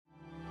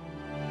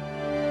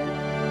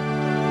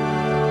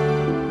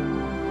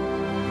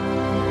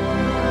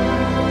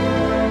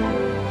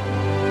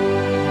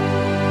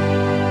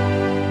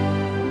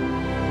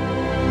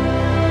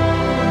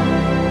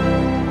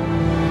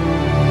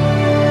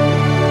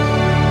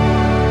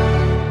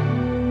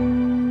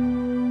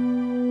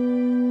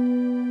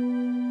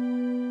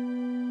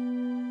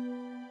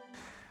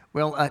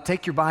Well,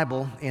 take your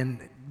Bible and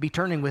be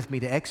turning with me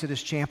to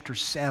Exodus chapter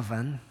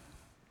 7.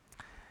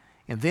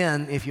 And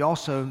then if you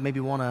also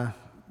maybe want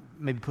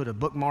to put a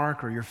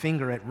bookmark or your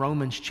finger at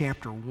Romans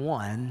chapter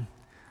 1,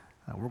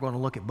 we're going to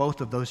look at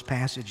both of those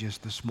passages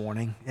this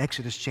morning,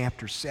 Exodus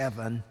chapter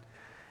 7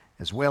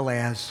 as well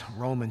as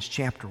Romans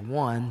chapter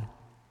 1.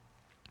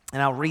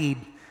 And I'll read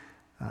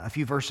a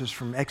few verses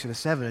from Exodus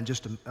 7 in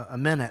just a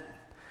minute.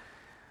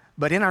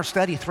 But in our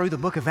study through the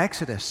book of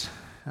Exodus,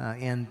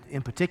 and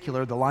in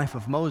particular, the life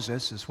of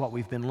Moses is what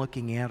we've been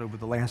looking at over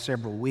the last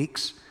several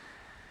weeks.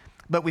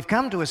 But we've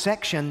come to a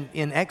section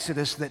in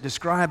Exodus that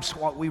describes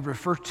what we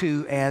refer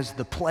to as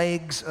the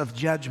plagues of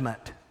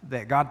judgment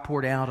that God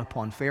poured out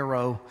upon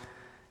Pharaoh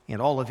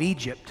and all of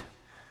Egypt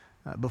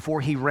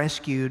before he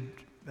rescued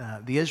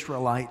the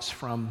Israelites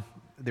from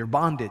their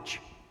bondage.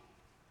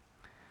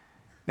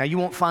 Now, you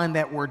won't find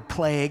that word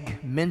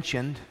plague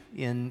mentioned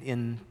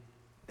in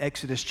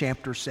Exodus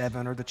chapter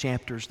 7 or the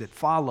chapters that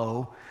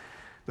follow.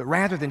 But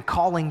rather than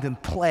calling them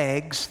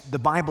plagues, the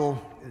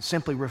Bible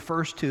simply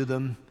refers to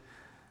them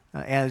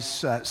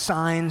as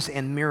signs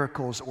and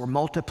miracles, or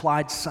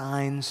multiplied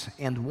signs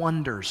and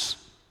wonders.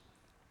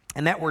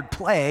 And that word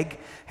plague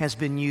has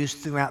been used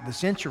throughout the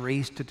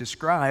centuries to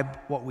describe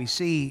what we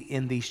see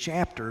in these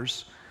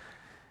chapters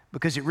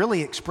because it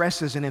really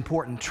expresses an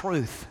important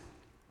truth.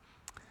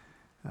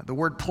 The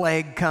word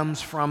plague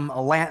comes from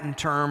a Latin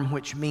term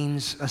which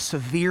means a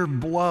severe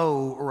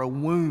blow or a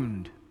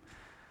wound,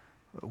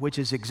 which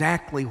is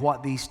exactly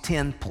what these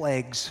 10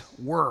 plagues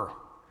were.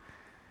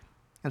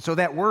 And so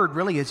that word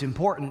really is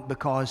important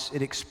because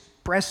it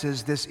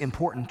expresses this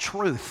important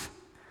truth.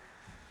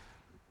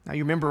 Now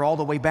you remember all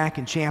the way back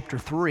in chapter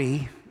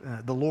 3,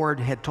 the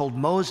Lord had told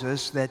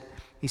Moses that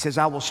he says,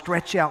 I will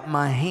stretch out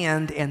my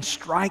hand and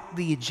strike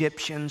the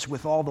Egyptians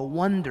with all the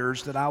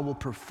wonders that I will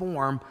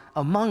perform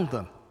among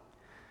them.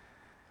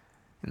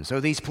 And so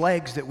these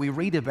plagues that we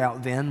read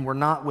about then were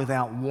not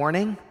without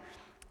warning,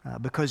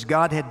 because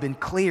God had been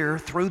clear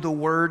through the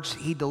words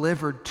he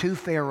delivered to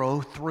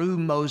Pharaoh through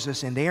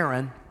Moses and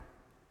Aaron.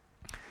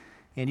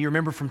 And you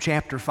remember from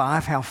chapter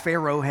 5 how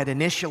Pharaoh had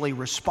initially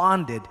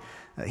responded.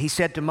 He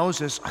said to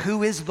Moses,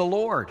 "Who is the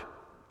Lord,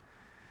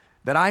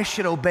 that I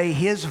should obey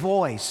his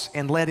voice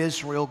and let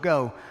Israel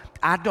go?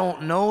 I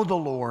don't know the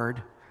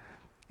Lord,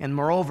 and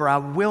moreover, I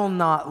will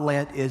not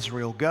let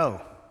Israel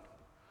go."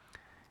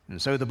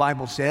 And so the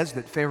Bible says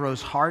that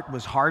Pharaoh's heart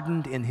was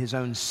hardened in his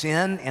own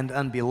sin and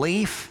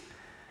unbelief.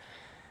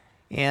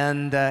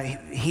 And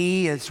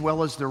he, as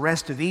well as the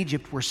rest of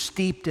Egypt, were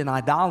steeped in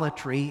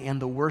idolatry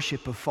and the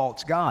worship of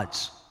false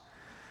gods.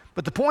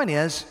 But the point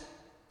is,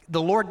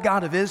 the Lord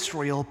God of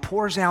Israel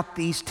pours out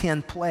these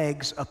 10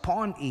 plagues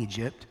upon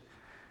Egypt,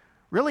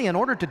 really in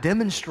order to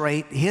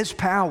demonstrate his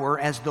power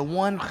as the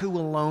one who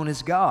alone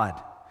is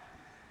God,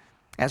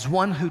 as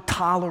one who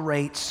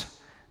tolerates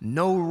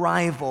no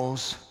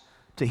rivals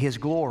to his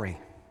glory.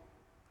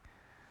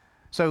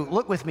 So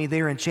look with me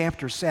there in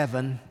chapter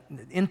 7,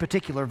 in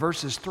particular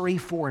verses 3,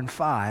 4, and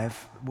 5,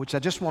 which I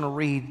just want to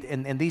read,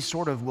 and these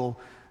sort of will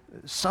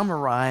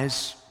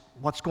summarize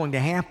what's going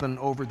to happen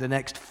over the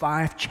next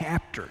 5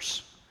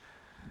 chapters.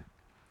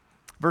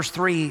 Verse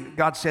 3,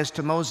 God says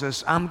to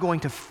Moses, I'm going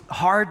to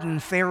harden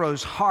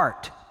Pharaoh's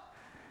heart,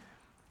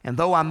 and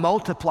though I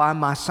multiply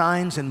my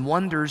signs and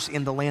wonders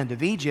in the land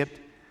of Egypt,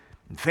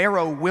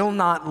 Pharaoh will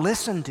not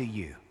listen to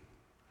you.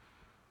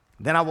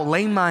 Then I will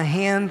lay my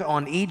hand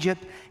on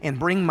Egypt and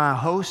bring my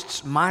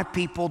hosts, my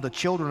people, the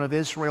children of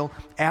Israel,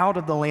 out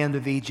of the land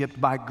of Egypt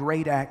by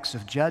great acts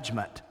of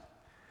judgment.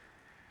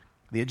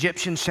 The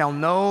Egyptians shall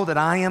know that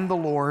I am the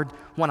Lord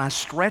when I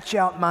stretch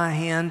out my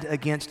hand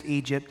against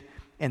Egypt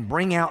and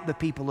bring out the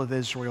people of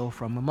Israel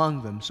from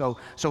among them. So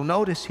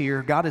notice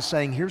here, God is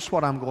saying, here's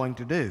what I'm going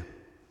to do.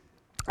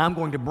 I'm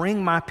going to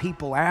bring my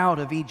people out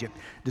of Egypt,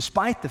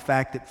 despite the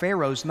fact that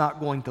Pharaoh's not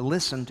going to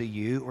listen to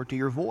you or to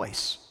your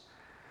voice.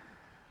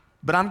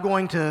 But I'm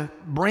going to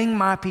bring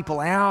my people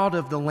out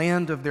of the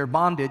land of their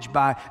bondage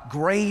by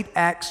great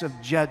acts of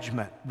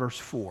judgment, verse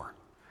 4.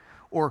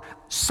 Or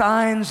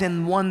signs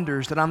and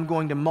wonders that I'm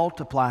going to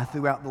multiply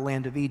throughout the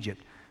land of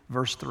Egypt,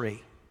 verse 3.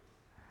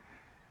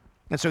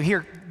 And so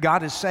here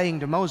God is saying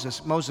to Moses,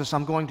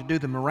 I'm going to do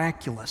the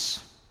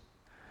miraculous.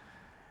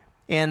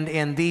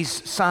 And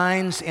these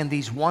signs and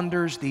these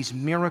wonders, these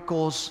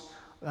miracles,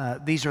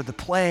 these are the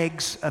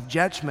plagues of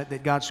judgment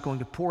that God's going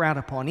to pour out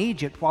upon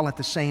Egypt, while at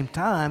the same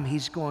time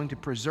he's going to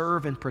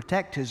preserve and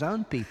protect his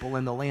own people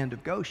in the land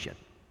of Goshen.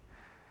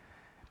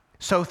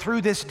 So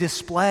through this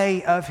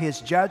display of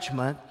his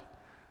judgment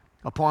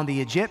upon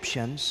the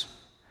Egyptians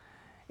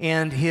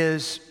and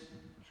his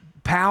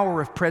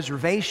power of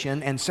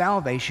preservation and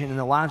salvation in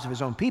the lives of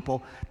his own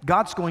people,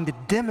 God's going to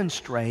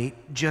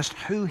demonstrate just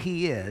who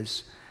he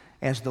is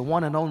as the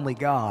one and only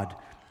God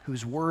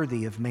who's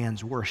worthy of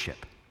man's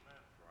worship.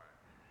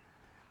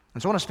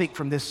 And so I want to speak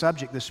from this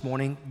subject this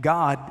morning,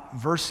 God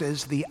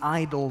versus the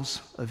idols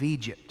of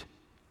Egypt.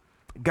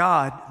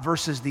 God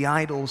versus the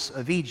idols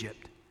of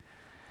Egypt.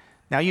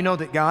 Now, you know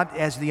that God,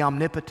 as the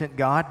omnipotent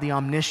God, the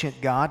omniscient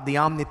God, the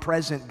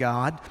omnipresent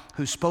God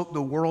who spoke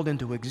the world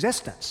into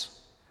existence,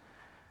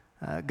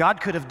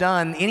 God could have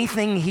done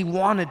anything He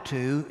wanted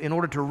to in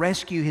order to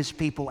rescue His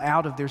people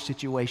out of their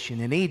situation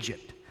in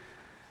Egypt.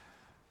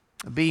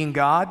 Being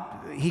God,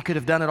 He could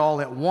have done it all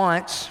at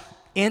once,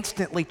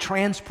 instantly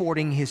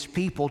transporting His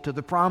people to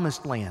the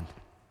promised land.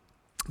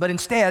 But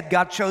instead,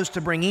 God chose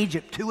to bring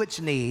Egypt to its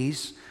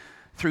knees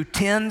through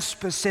 10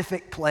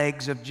 specific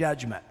plagues of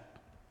judgment.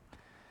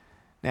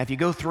 Now, if you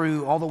go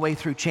through all the way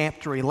through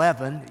chapter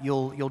 11,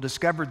 you'll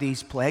discover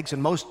these plagues,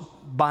 and most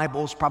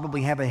Bibles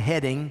probably have a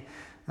heading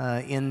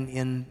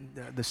in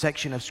the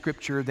section of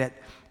Scripture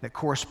that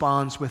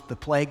corresponds with the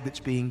plague that's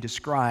being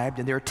described,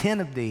 and there are 10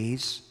 of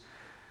these.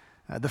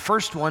 The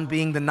first one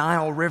being the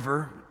Nile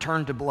River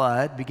turned to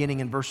blood,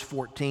 beginning in verse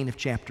 14 of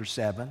chapter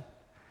 7.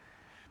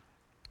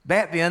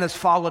 That then is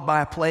followed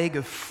by a plague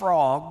of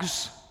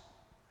frogs.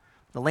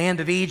 The land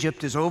of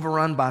Egypt is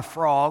overrun by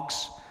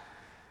frogs.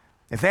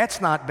 If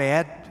that's not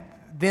bad,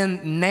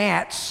 then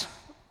gnats,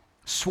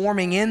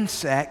 swarming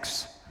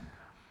insects,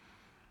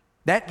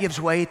 that gives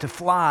way to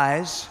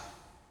flies.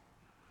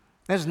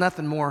 There's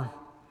nothing more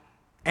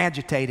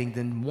agitating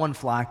than one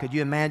fly. Could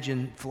you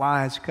imagine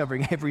flies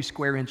covering every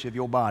square inch of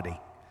your body?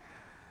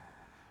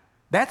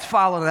 That's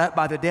followed up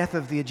by the death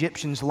of the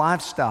Egyptians'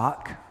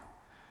 livestock.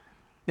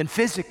 Then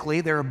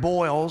physically, there are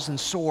boils and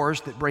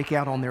sores that break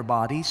out on their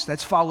bodies.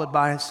 That's followed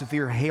by a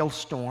severe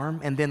hailstorm,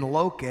 and then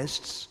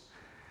locusts,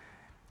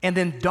 and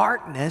then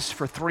darkness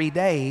for 3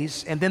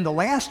 days. And then the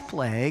last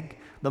plague,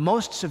 the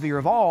most severe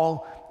of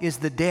all, is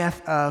the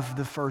death of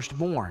the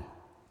firstborn.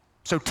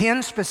 So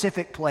 10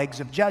 specific plagues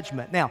of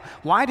judgment. Now,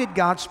 why did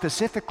God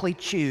specifically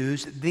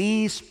choose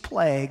these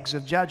plagues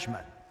of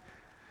judgment?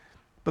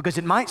 Because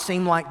it might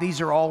seem like these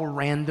are all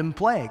random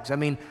plagues. I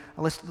mean,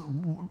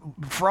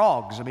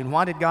 frogs. I mean,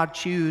 why did God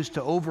choose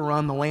to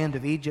overrun the land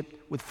of Egypt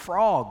with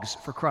frogs,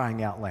 for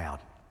crying out loud?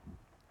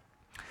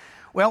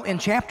 Well, in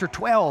chapter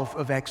 12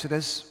 of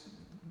Exodus,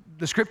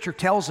 the Scripture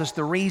tells us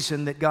the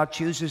reason that God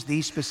chooses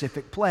these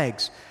specific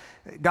plagues.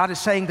 God is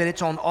saying that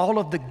it's on all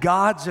of the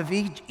gods of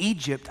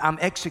Egypt I'm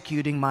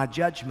executing my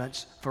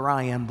judgments, for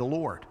I am the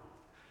Lord.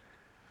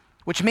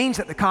 Which means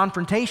that the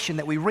confrontation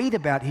that we read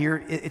about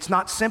here, it's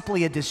not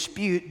simply a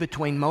dispute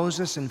between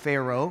Moses and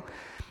Pharaoh.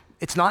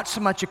 It's not so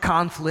much a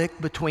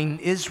conflict between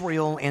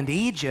Israel and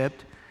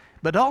Egypt,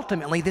 but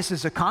ultimately this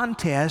is a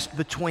contest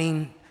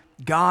between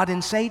God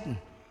and Satan.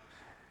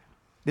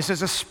 This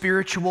is a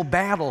spiritual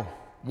battle,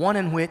 one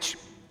in which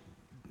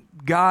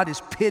God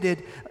is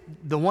pitted,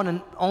 the one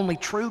and only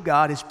true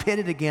God is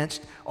pitted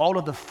against all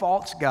of the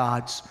false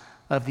gods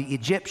of the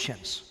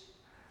Egyptians,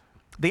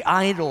 the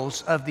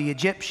idols of the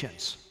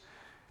Egyptians.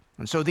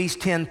 And so these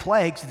 10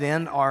 plagues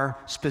then are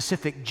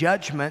specific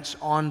judgments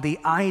on the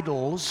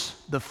idols,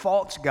 the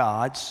false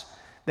gods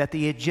that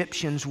the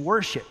Egyptians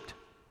worshiped.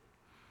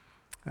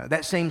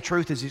 That same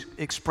truth is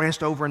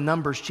expressed over in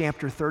Numbers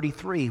chapter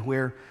 33,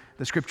 where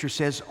the Scripture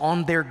says,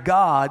 "On their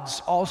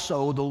gods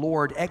also the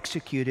Lord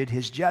executed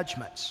His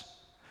judgments."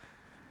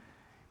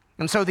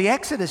 And so the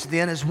Exodus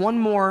then is one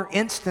more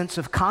instance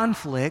of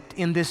conflict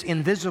in this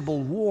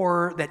invisible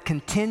war that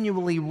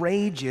continually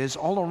rages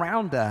all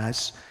around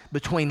us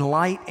between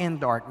light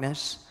and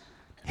darkness,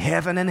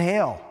 heaven and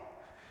hell.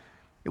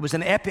 It was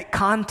an epic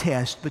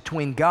contest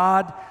between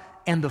God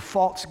and the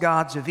false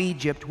gods of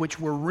Egypt, which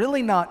were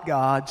really not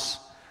gods,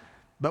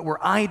 but were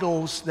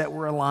idols that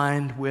were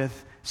aligned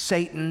with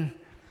Satan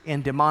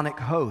and demonic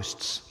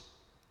hosts.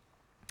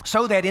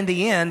 So that in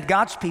the end,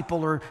 God's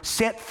people are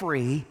set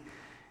free,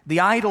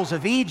 the idols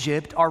of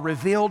Egypt are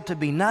revealed to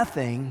be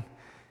nothing,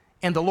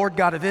 and the Lord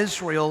God of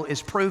Israel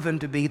is proven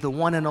to be the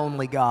one and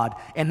only God.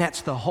 And that's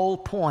the whole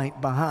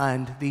point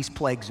behind these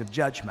plagues of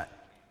judgment.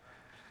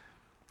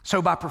 So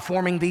by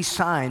performing these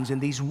signs and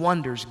these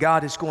wonders,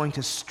 God is going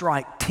to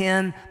strike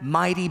 10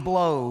 mighty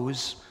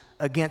blows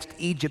against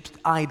Egypt's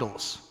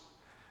idols.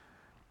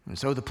 And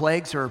so the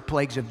plagues are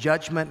plagues of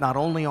judgment not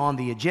only on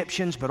the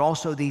Egyptians, but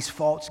also these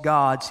false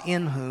gods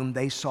in whom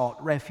they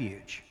sought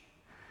refuge.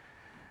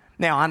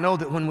 Now, I know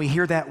that when we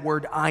hear that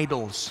word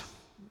idols,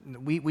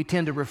 we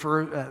tend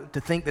to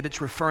think that it's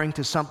referring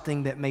to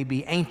something that may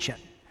be ancient,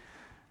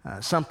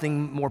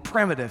 something more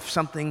primitive,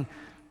 something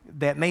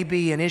that may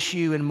be an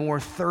issue in more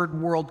third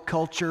world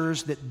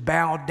cultures that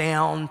bow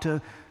down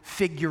to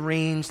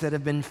figurines that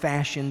have been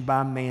fashioned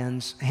by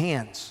man's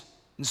hands.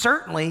 And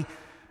certainly,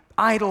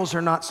 idols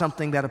are not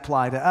something that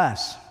apply to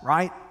us,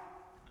 right?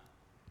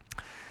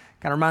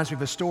 Kind of reminds me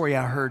of a story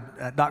I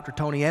heard Dr.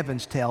 Tony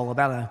Evans tell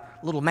about a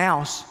little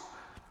mouse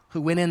who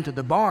went into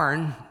the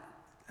barn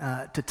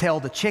to tell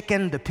the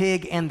chicken, the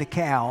pig, and the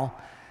cow,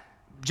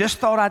 "Just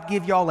thought I'd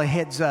give y'all a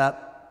heads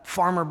up,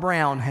 Farmer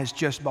Brown has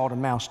just bought a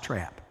mouse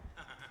trap."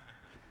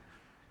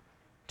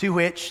 To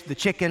which the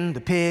chicken,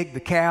 the pig, the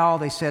cow,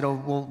 they said, "Oh,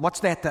 well,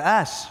 what's that to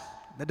us?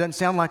 That doesn't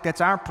sound like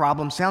that's our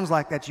problem. Sounds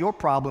like that's your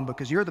problem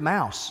because you're the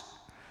mouse."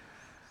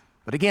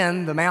 But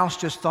again, the mouse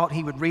just thought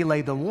he would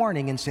relay the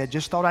warning and said,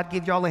 "Just thought I'd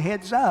give y'all a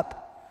heads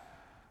up.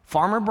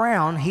 Farmer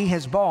Brown, he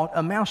has bought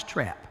a mouse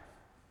trap."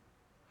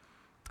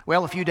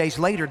 Well, a few days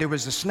later, there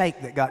was a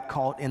snake that got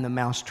caught in the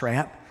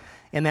mousetrap,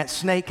 and that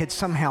snake had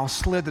somehow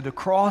slithered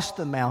across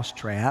the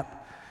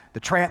mousetrap. The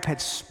trap had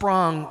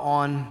sprung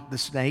on the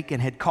snake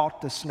and had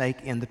caught the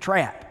snake in the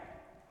trap.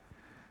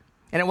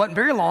 And it wasn't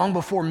very long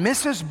before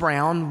Mrs.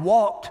 Brown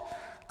walked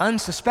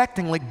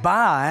unsuspectingly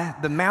by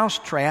the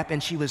mousetrap,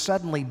 and she was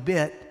suddenly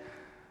bit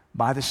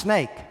by the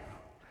snake.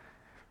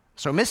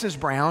 So Mrs.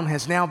 Brown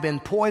has now been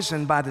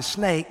poisoned by the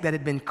snake that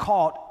had been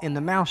caught in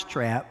the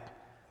mousetrap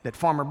that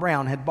Farmer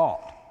Brown had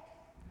bought.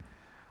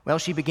 Well,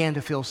 she began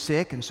to feel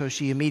sick, and so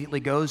she immediately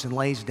goes and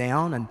lays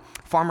down, and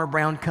Farmer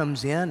Brown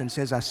comes in and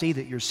says, "I see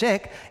that you're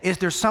sick. Is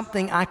there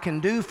something I can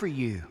do for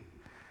you?"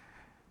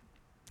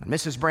 And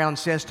Mrs. Brown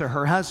says to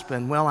her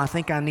husband, "Well, I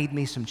think I need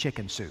me some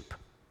chicken soup."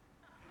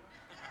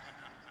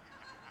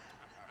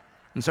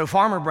 And so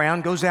Farmer Brown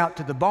goes out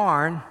to the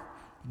barn,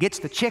 gets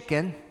the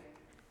chicken,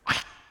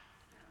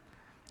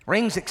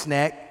 wrings its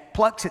neck,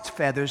 plucks its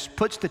feathers,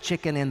 puts the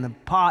chicken in the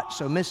pot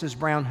so Mrs.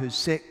 Brown, who's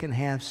sick, can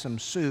have some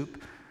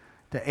soup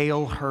to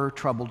ail her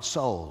troubled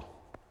soul.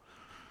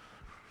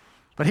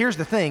 But here's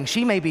the thing,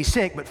 she may be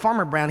sick, but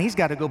Farmer Brown, he's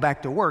got to go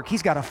back to work.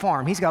 He's got a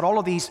farm. He's got all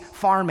of these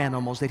farm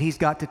animals that he's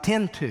got to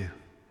tend to.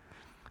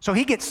 So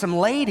he gets some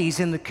ladies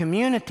in the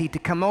community to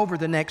come over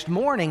the next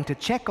morning to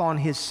check on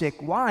his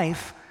sick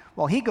wife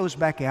while he goes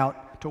back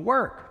out to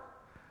work.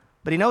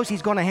 But he knows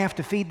he's going to have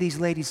to feed these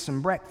ladies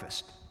some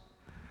breakfast.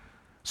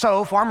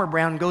 So Farmer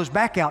Brown goes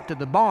back out to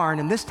the barn,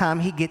 and this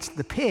time he gets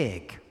the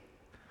pig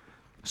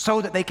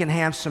so that they can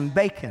have some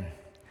bacon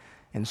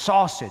and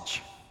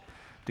sausage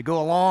to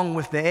go along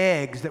with the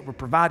eggs that were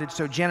provided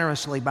so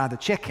generously by the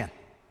chicken.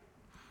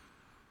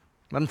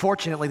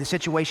 Unfortunately, the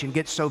situation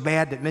gets so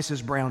bad that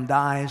Mrs. Brown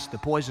dies. The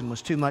poison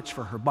was too much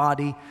for her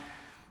body.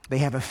 They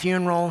have a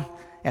funeral.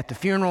 At the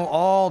funeral,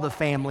 all the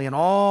family and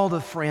all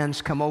the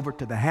friends come over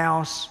to the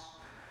house.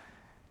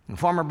 And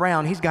Farmer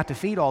Brown, he's got to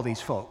feed all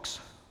these folks.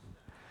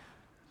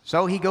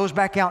 So he goes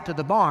back out to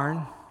the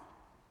barn,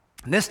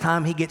 and this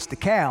time he gets the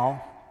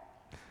cow,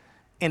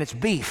 and it's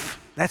beef.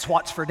 That's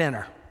what's for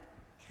dinner.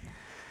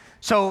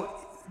 So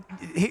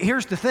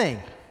here's the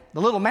thing.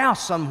 The little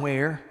mouse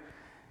somewhere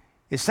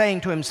is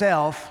saying to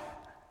himself,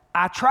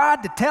 "I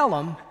tried to tell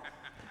him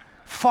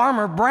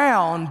Farmer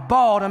Brown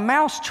bought a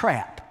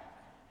mousetrap."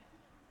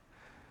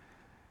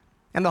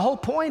 And the whole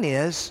point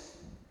is,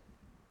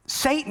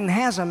 Satan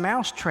has a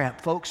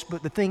mousetrap, folks,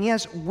 but the thing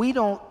is, we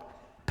don't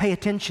pay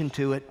attention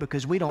to it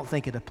because we don't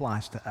think it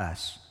applies to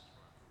us.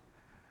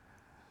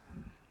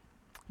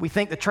 We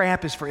think the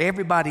trap is for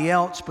everybody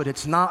else, but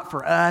it's not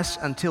for us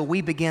until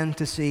we begin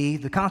to see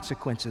the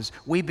consequences.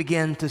 We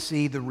begin to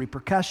see the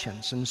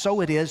repercussions. And so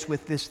it is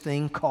with this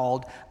thing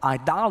called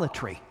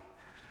idolatry.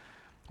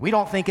 We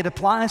don't think it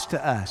applies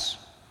to us.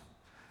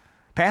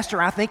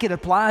 Pastor, I think it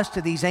applies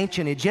to these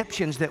ancient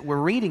Egyptians that we're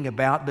reading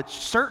about, but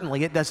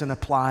certainly it doesn't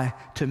apply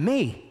to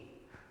me.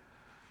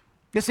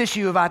 This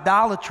issue of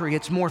idolatry,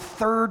 it's more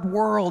third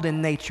world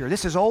in nature.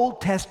 This is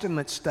Old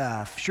Testament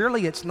stuff.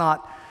 Surely it's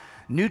not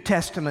New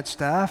Testament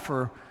stuff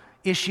or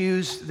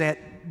issues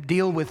that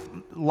deal with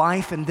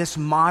life in this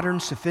modern,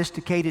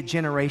 sophisticated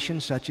generation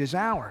such as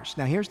ours.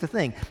 Now, here's the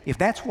thing. If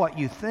that's what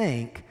you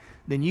think,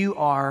 then you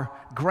are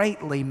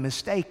greatly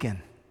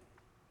mistaken.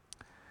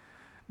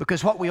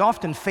 Because what we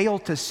often fail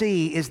to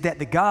see is that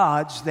the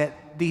gods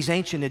that these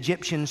ancient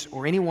Egyptians,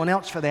 or anyone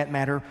else for that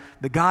matter,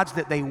 the gods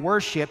that they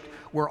worshiped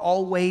were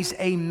always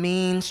a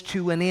means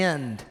to an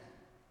end.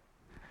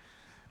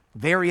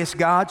 Various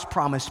gods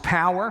promised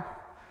power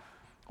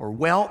or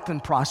wealth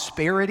and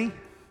prosperity,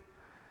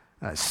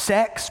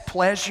 sex,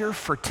 pleasure,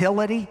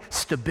 fertility,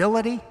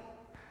 stability.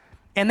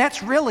 And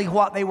that's really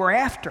what they were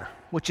after,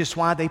 which is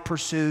why they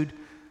pursued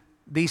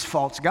these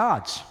false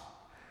gods.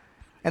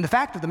 And the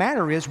fact of the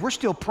matter is, we're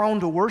still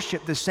prone to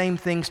worship the same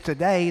things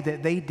today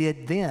that they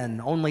did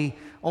then, only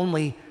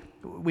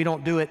we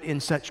don't do it in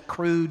such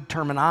crude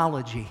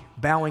terminology,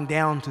 bowing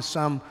down to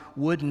some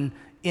wooden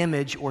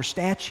image or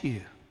statue.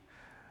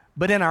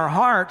 But in our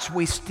hearts,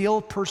 we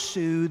still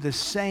pursue the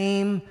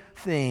same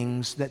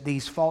things that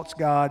these false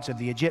gods of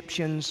the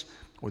Egyptians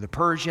or the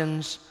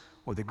Persians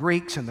or the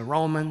Greeks and the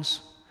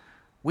Romans,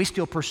 we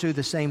still pursue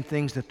the same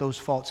things that those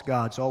false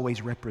gods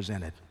always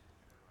represented.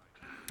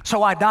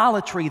 So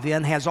idolatry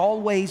then has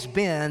always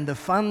been the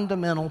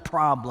fundamental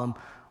problem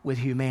with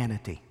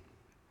humanity.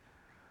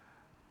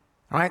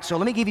 All right, so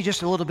let me give you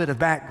just a little bit of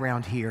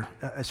background here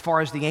as far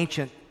as the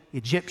ancient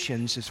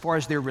Egyptians, as far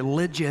as their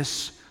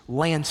religious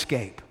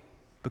landscape,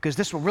 because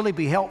this will really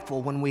be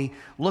helpful when we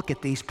look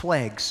at these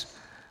plagues.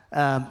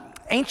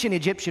 Ancient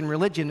Egyptian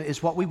religion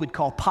is what we would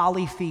call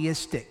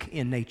polytheistic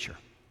in nature.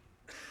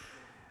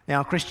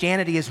 Now,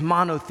 Christianity is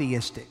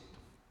monotheistic.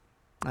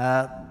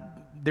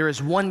 There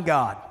is one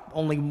God,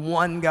 only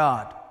one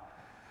God.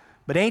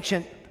 But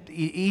ancient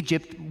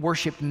Egypt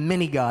worshiped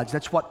many gods.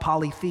 That's what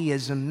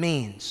polytheism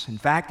means. In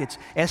fact, it's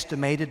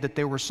estimated that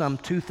there were some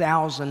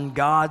 2,000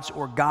 gods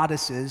or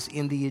goddesses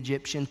in the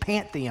Egyptian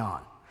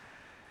pantheon.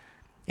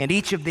 And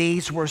each of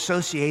these were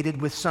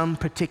associated with some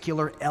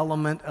particular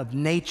element of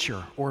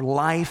nature or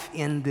life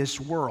in this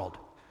world.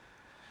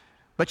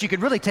 But you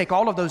could really take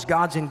all of those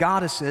gods and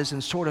goddesses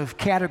and sort of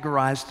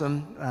categorize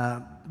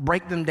them,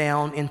 break them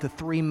down into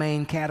three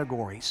main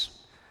categories.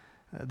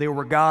 There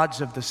were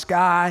gods of the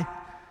sky,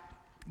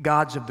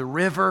 gods of the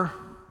river,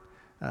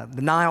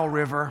 the Nile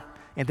River,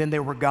 and then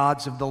there were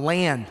gods of the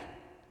land.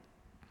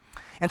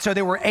 And so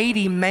there were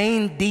 80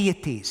 main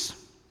deities,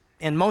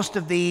 and most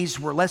of these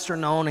were lesser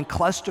known and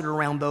clustered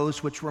around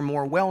those which were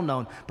more well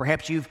known.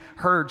 Perhaps you've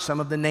heard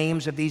some of the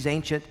names of these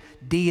ancient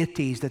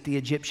deities that the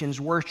Egyptians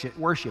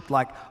worshipped,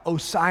 like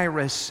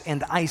Osiris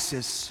and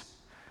Isis.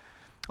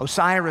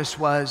 Osiris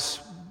was,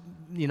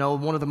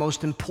 one of the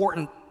most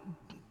important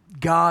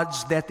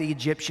gods that the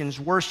Egyptians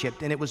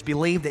worshipped, and it was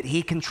believed that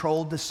he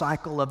controlled the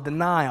cycle of the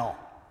Nile.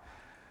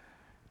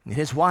 And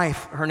his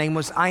wife, her name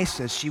was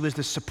Isis. She was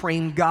the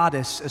supreme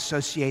goddess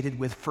associated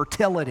with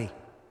fertility.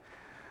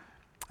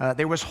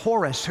 There was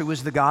Horus, who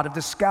was the god of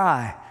the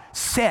sky.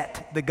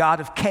 Set, the god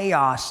of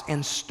chaos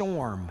and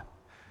storm.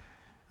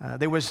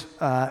 There was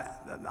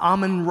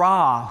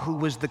Amun-Ra, who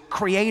was the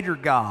creator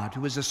god,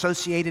 who was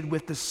associated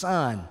with the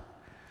sun.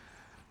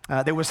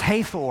 There was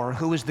Hathor,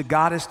 who was the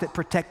goddess that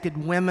protected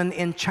women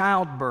in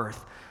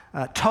childbirth.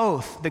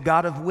 Thoth, the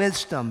god of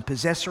wisdom,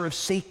 possessor of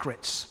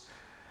secrets.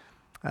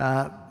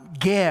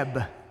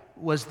 Geb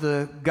was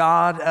the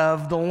god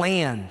of the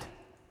land.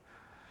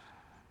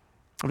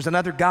 There was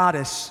another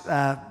goddess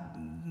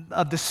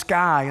of the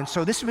sky. And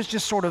so this was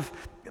just sort of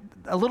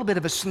a little bit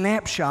of a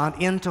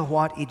snapshot into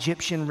what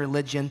Egyptian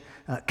religion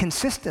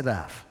consisted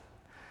of.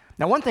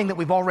 Now, one thing that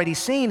we've already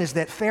seen is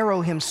that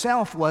Pharaoh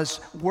himself was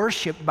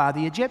worshiped by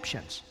the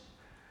Egyptians.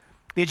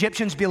 The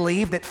Egyptians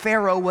believed that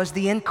Pharaoh was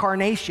the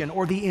incarnation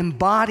or the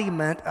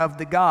embodiment of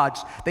the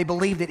gods. They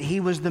believed that he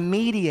was the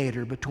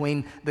mediator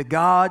between the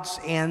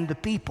gods and the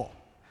people.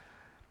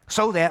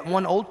 So that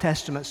one Old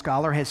Testament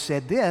scholar has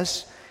said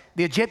this: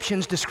 the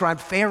Egyptians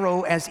described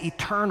Pharaoh as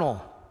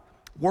eternal,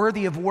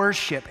 worthy of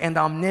worship, and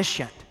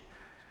omniscient.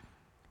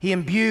 He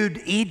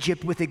imbued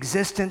Egypt with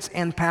existence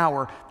and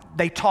power.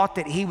 They taught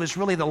that he was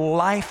really the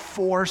life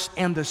force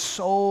and the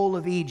soul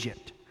of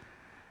Egypt.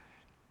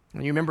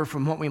 And you remember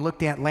from what we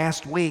looked at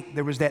last week,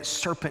 there was that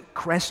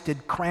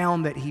serpent-crested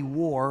crown that he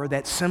wore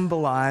that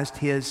symbolized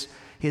his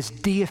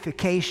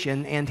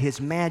deification and his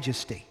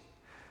majesty.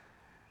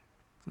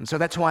 And so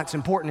that's why it's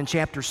important in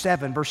chapter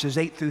 7, verses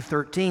 8 through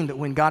 13, that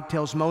when God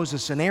tells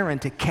Moses and Aaron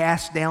to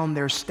cast down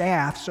their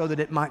staff so that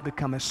it might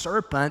become a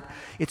serpent,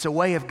 it's a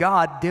way of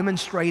God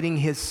demonstrating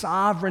his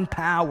sovereign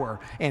power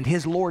and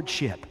his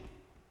lordship.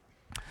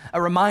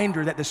 A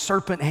reminder that the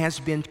serpent has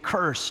been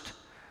cursed,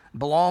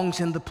 belongs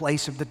in the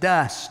place of the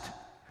dust.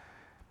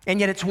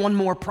 And yet it's one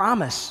more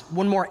promise,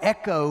 one more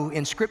echo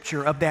in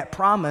Scripture of that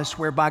promise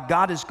whereby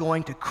God is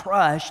going to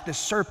crush the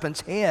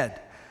serpent's head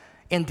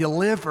and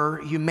deliver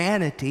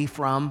humanity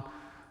from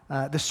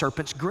the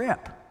serpent's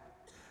grip.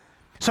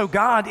 So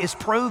God is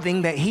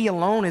proving that he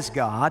alone is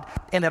God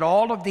and that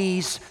all of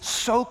these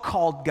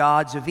so-called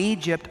gods of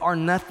Egypt are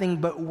nothing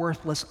but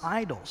worthless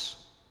idols.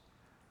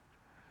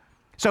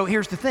 So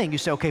here's the thing. You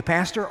say, okay,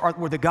 Pastor,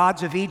 were the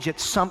gods of Egypt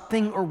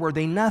something or were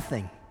they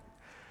nothing?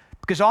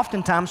 Because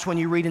oftentimes when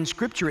you read in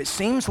Scripture, it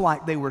seems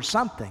like they were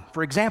something.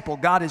 For example,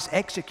 God is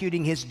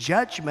executing his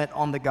judgment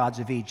on the gods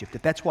of Egypt.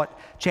 If that's what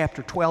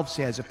chapter 12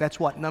 says, if that's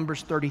what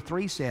Numbers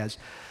 33 says,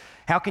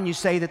 how can you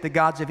say that the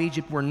gods of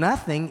Egypt were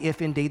nothing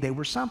if indeed they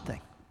were something?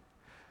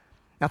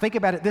 Now think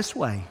about it this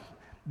way.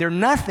 They're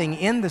nothing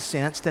in the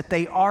sense that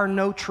they are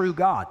no true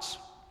gods.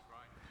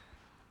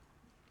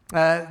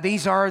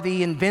 These are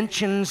the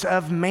inventions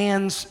of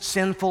man's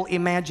sinful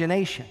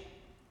imagination.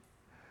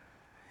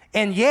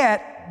 And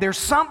yet, there's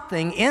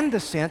something in the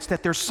sense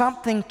that there's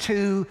something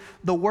to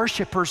the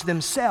worshipers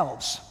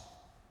themselves.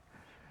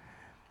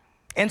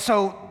 And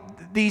so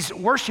these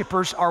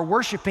worshipers are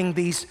worshiping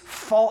these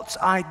false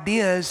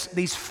ideas,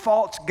 these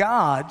false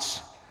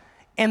gods,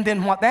 and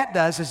then what that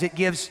does is it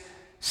gives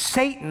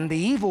Satan, the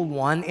evil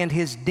one, and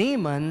his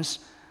demons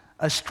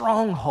a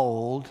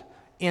stronghold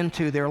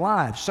into their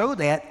lives, so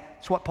that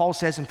it's what Paul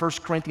says in 1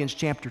 Corinthians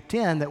chapter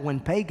 10, that when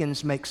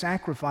pagans make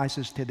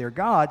sacrifices to their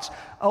gods,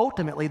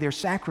 ultimately they're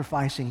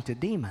sacrificing to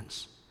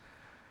demons.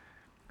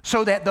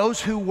 So that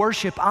those who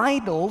worship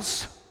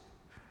idols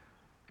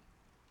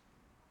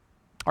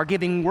are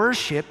giving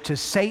worship to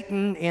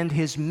Satan and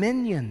his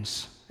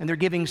minions. And they're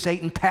giving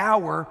Satan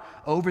power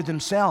over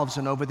themselves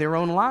and over their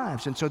own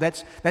lives. And so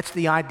that's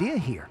the idea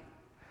here.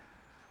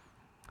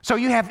 So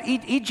you have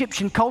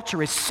Egyptian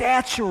culture is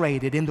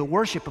saturated in the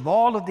worship of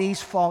all of these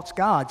false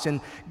gods,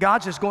 and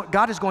God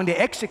is going to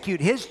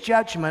execute his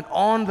judgment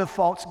on the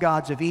false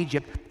gods of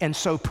Egypt and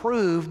so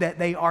prove that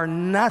they are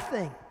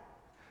nothing,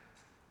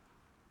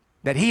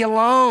 that he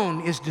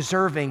alone is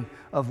deserving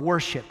of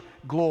worship,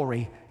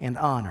 glory, and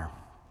honor.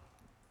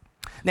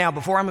 Now,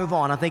 before I move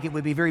on, I think it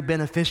would be very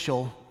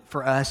beneficial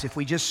for us if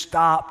we just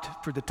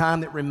stopped for the time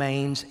that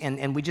remains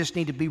and we just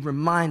need to be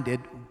reminded,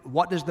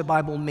 what does the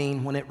Bible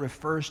mean when it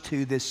refers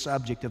to this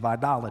subject of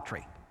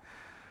idolatry?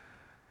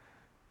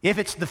 If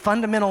it's the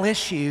fundamental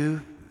issue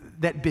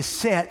that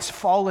besets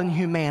fallen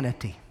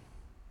humanity,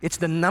 it's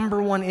the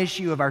number one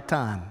issue of our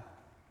time.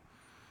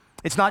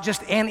 It's not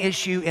just an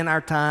issue in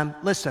our time.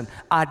 Listen,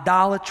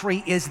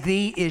 idolatry is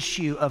the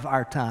issue of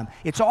our time.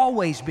 It's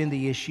always been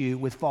the issue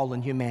with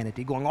fallen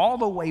humanity, going all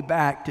the way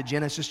back to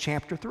Genesis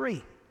chapter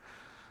 3.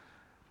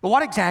 But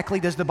what exactly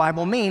does the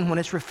Bible mean when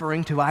it's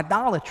referring to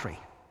idolatry?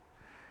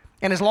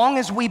 And as long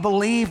as we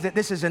believe that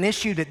this is an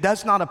issue that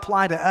does not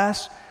apply to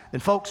us,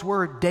 then folks,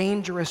 we're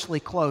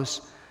dangerously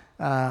close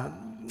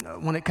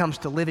when it comes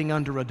to living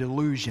under a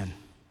delusion.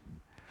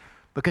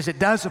 Because it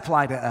does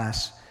apply to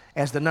us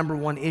as the number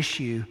one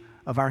issue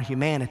of our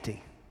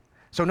humanity.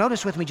 So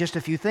notice with me just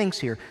a few things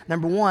here.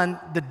 Number one,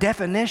 the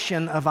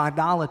definition of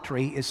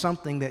idolatry is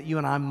something that you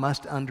and I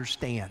must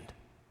understand.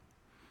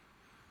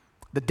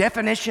 The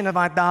definition of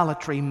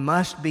idolatry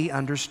must be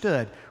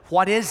understood.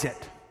 What is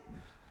it?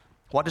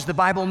 What does the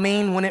Bible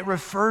mean when it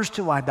refers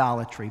to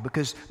idolatry?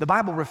 Because the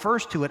Bible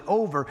refers to it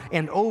over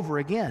and over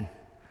again.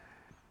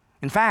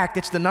 In fact,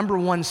 it's the number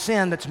one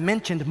sin that's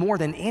mentioned more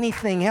than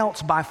anything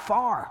else by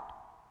far.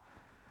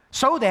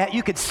 So that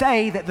you could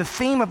say that the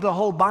theme of the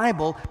whole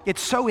Bible,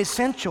 it's so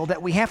essential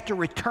that we have to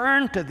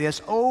return to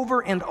this over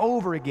and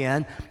over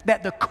again,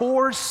 that the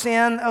core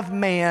sin of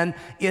man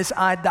is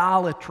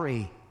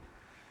idolatry.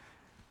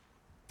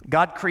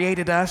 God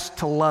created us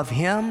to love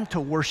Him, to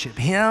worship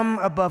Him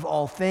above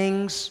all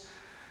things.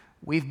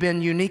 We've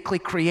been uniquely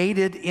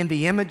created in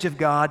the image of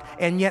God,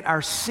 and yet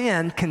our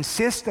sin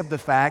consists of the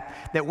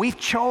fact that we've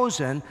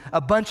chosen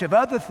a bunch of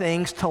other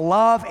things to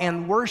love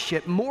and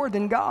worship more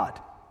than God.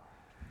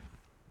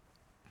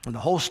 And the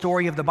whole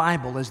story of the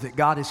Bible is that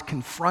God is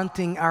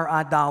confronting our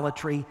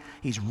idolatry.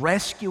 He's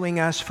rescuing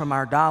us from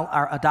our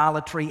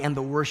idolatry and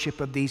the worship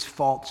of these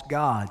false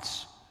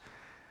gods.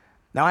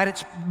 Now, at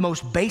its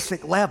most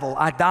basic level,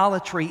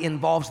 idolatry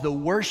involves the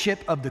worship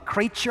of the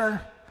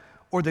creature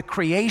or the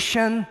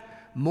creation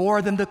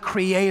more than the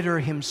Creator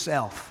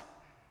Himself.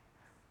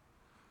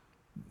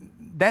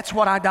 That's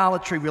what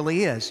idolatry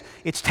really is.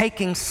 It's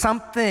taking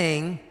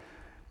something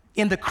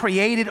in the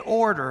created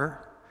order,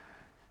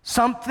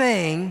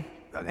 something,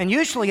 and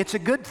usually it's a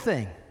good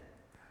thing,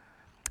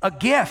 a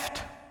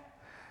gift,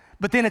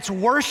 but then it's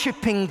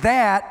worshiping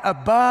that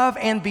above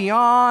and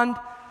beyond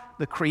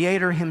the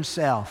Creator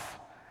Himself.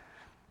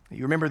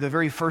 You remember the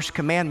very first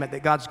commandment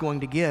that God's going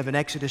to give in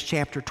Exodus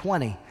chapter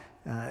 20,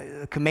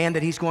 a command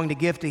that He's going to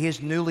give to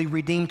His newly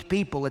redeemed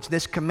people. It's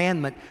this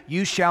commandment: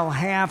 you shall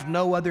have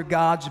no other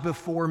gods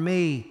before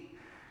me.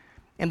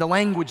 And the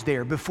language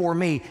there, before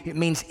me, it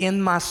means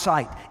in my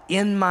sight,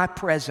 in my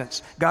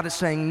presence. God is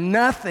saying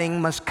nothing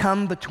must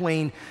come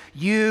between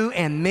you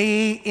and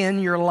me in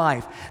your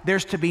life.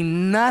 There's to be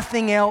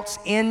nothing else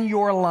in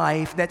your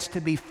life that's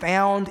to be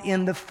found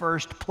in the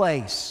first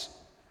place.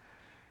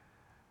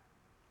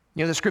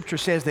 You know, the scripture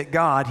says that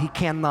God, He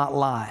cannot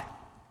lie.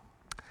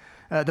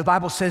 The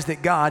Bible says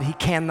that God, He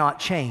cannot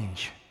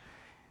change.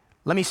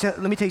 Let me tell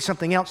you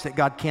something else that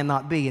God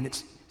cannot be, and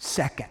it's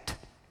second.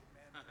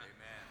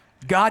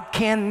 God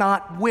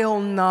cannot,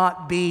 will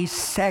not be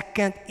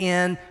second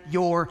in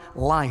your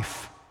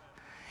life.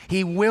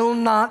 He will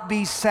not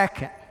be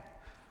second.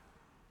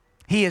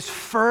 He is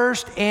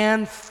first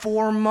and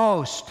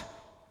foremost.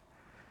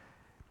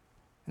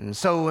 And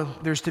so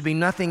there's to be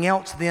nothing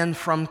else then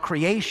from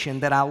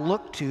creation that I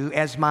look to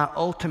as my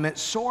ultimate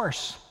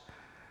source.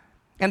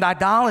 And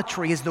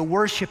idolatry is the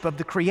worship of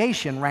the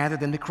creation rather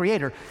than the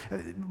Creator.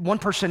 One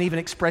person even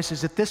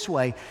expresses it this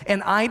way: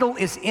 an idol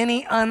is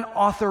any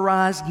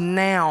unauthorized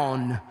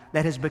noun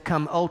that has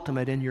become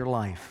ultimate in your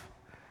life.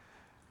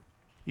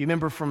 You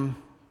remember from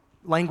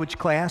language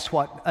class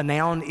what a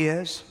noun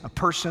is? A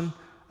person,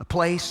 a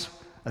place,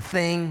 a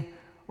thing,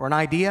 or an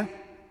idea?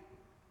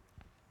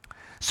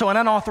 So an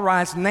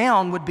unauthorized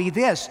noun would be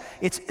this.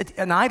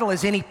 An idol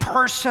is any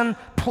person,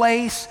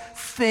 place,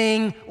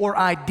 thing, or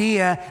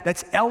idea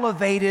that's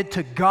elevated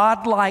to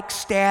godlike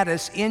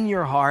status in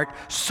your heart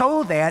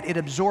so that it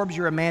absorbs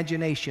your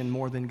imagination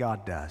more than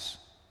God does.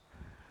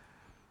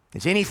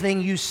 It's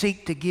anything you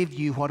seek to give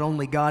you what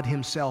only God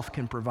Himself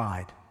can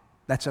provide.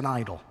 That's an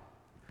idol.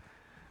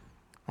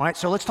 All right,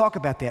 so let's talk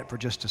about that for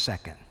just a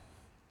second.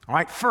 All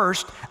right,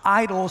 first,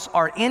 idols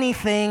are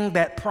anything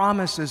that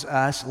promises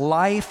us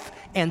life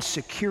and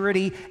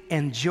security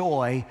and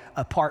joy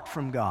apart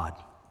from God.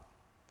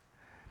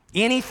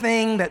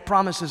 Anything that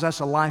promises us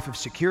a life of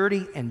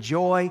security and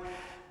joy,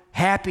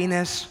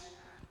 happiness,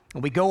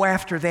 and we go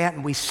after that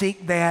and we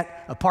seek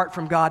that apart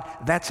from God,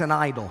 that's an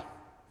idol.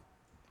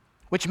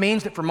 Which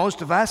means that for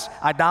most of us,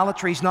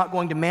 idolatry is not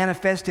going to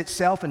manifest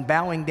itself in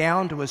bowing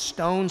down to a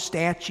stone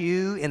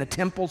statue in a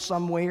temple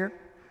somewhere.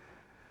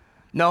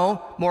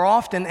 No, more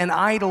often an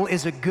idol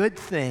is a good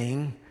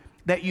thing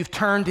that you've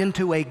turned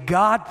into a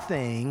God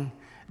thing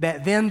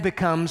that then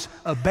becomes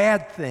a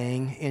bad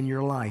thing in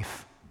your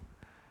life.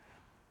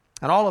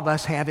 And all of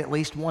us have at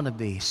least one of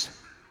these.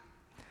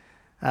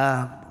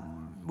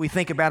 We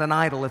think about an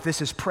idol. If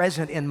this is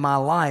present in my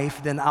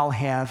life, then I'll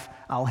have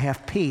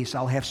peace,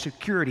 I'll have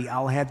security,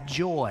 I'll have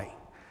joy.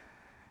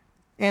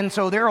 And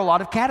so there are a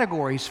lot of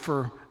categories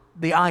for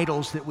the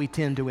idols that we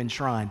tend to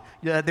enshrine.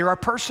 There are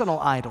personal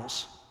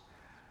idols,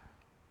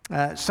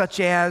 such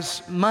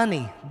as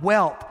money,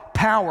 wealth,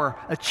 power,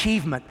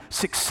 achievement,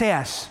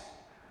 success,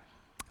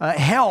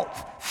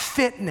 health,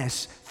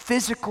 fitness,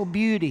 physical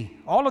beauty.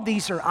 All of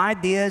these are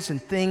ideas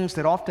and things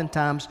that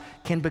oftentimes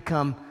can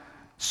become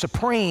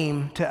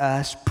supreme to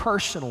us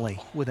personally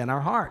within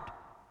our heart.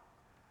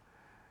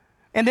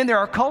 And then there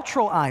are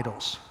cultural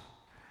idols.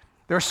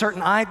 There are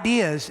certain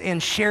ideas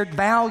and shared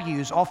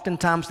values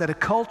oftentimes that a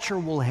culture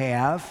will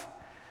have,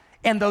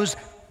 and those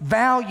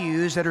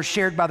values that are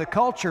shared by the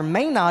culture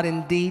may not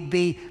indeed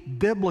be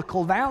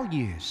biblical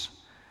values.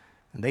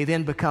 And they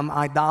then become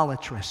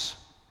idolatrous.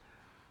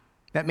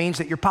 That means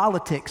that your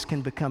politics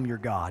can become your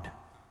God.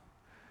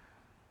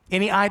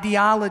 Any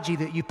ideology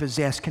that you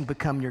possess can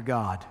become your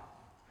God.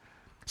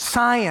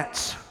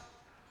 Science.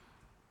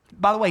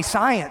 By the way,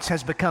 science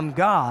has become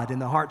God in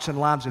the hearts and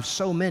lives of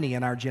so many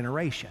in our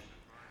generation.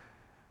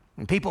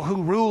 And people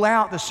who rule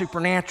out the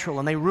supernatural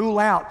and they rule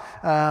out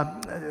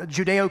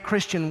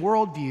Judeo-Christian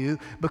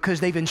worldview because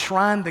they've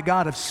enshrined the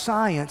God of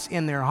science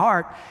in their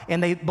heart,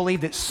 and they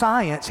believe that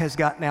science has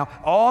got now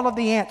all of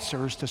the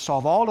answers to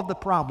solve all of the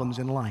problems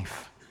in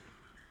life.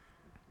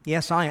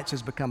 Yes, science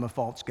has become a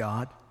false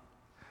god.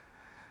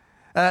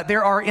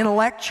 There are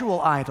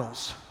intellectual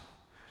idols,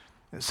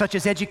 such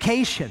as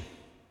education.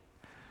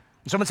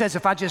 Someone says,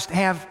 if I just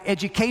have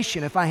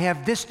education, if I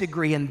have this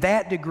degree and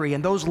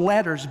those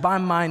letters by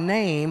my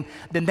name,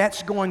 then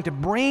that's going to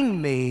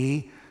bring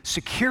me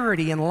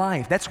security in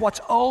life. That's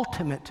what's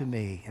ultimate to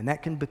me, and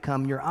that can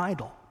become your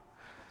idol.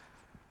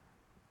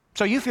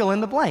 So you fill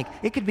in the blank.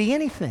 It could be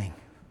anything.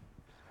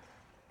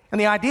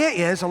 And the idea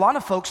is a lot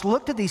of folks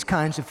look to these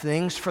kinds of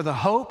things for the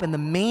hope and the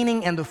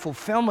meaning and the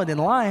fulfillment in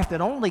life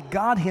that only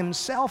God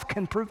Himself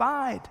can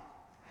provide.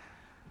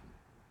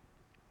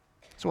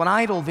 So an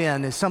idol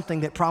then is something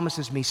that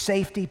promises me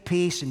safety,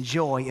 peace, and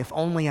joy if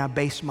only I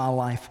base my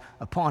life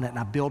upon it and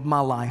I build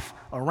my life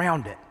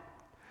around it.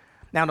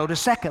 Now notice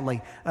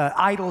secondly,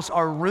 idols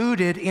are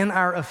rooted in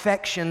our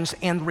affections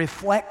and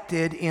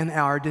reflected in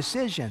our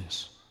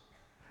decisions.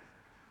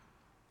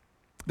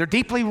 They're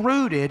deeply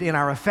rooted in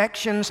our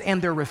affections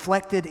and they're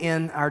reflected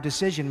in our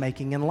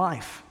decision-making in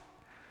life.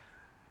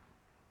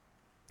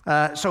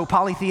 So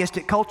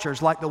polytheistic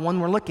cultures like the one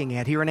we're looking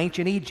at here in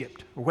ancient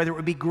Egypt, or whether it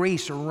would be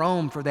Greece or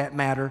Rome for that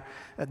matter,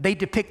 they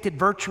depicted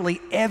virtually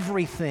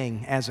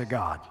everything as a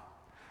god.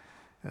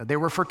 There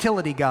were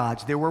fertility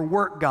gods, there were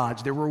work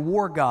gods, there were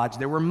war gods,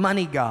 there were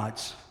money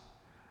gods.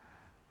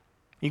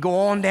 You go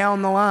on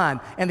down the line,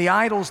 and the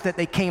idols that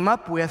they came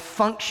up with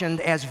functioned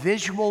as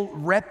visual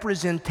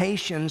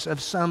representations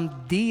of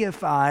some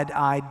deified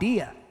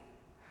idea.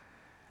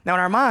 Now, in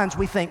our minds,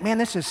 we think, man,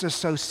 this is just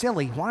so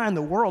silly. Why in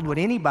the world would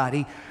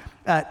anybody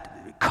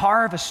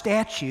carve a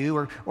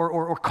statue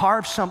or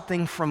carve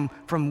something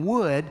from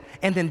wood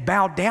and then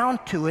bow down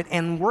to it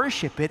and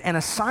worship it and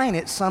assign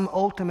it some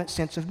ultimate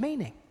sense of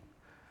meaning?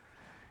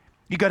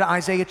 You go to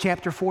Isaiah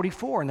chapter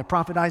 44, and the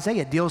prophet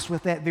Isaiah deals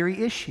with that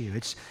very issue.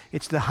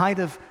 It's the height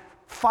of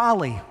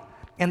folly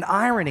and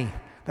irony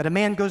that a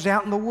man goes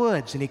out in the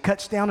woods and he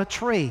cuts down a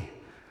tree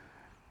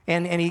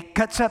and he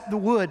cuts up the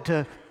wood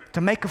to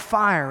make a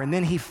fire, and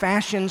then he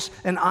fashions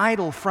an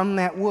idol from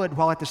that wood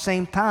while at the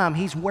same time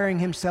he's wearing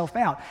himself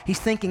out. He's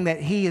thinking that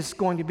he is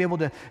going to be able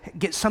to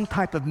get some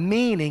type of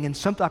meaning and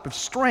some type of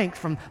strength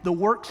from the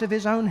works of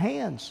his own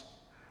hands.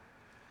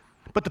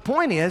 But the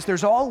point is,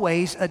 there's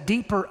always a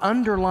deeper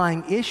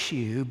underlying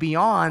issue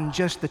beyond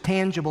just the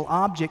tangible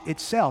object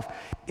itself.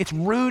 It's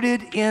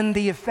rooted in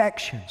the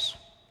affections.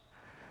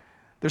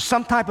 There's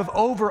some type of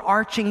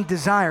overarching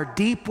desire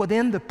deep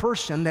within the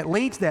person that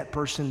leads that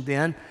person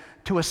then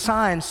to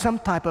assign some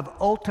type of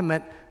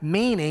ultimate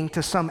meaning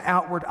to some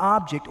outward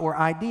object or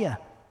idea.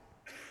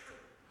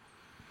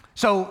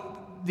 So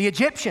the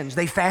Egyptians,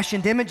 they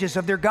fashioned images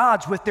of their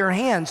gods with their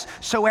hands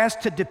so as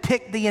to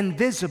depict the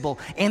invisible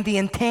and the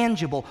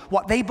intangible,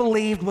 what they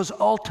believed was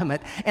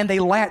ultimate, and they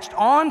latched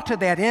on to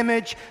that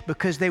image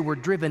because they were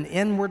driven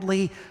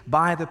inwardly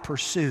by the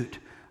pursuit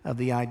of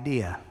the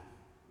idea.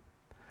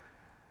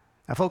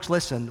 Now, folks,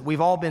 listen,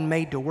 we've all been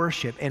made to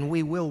worship, and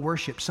we will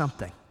worship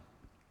something.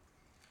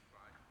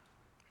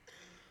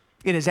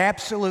 It is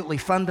absolutely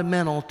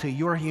fundamental to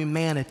your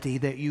humanity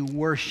that you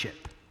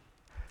worship.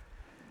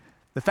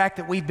 The fact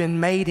that we've been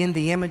made in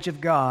the image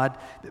of God,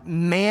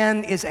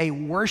 man is a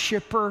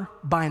worshiper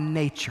by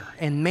nature,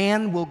 and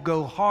man will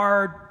go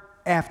hard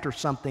after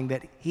something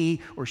that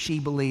he or she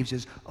believes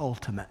is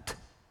ultimate.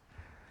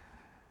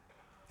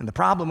 And the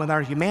problem with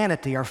our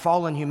humanity, our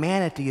fallen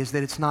humanity, is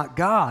that it's not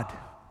God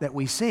that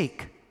we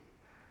seek.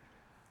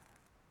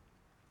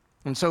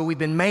 And so we've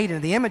been made in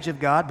the image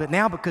of God, but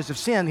now because of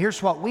sin,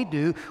 here's what we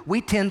do.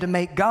 We tend to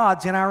make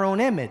gods in our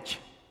own image.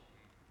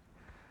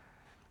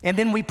 And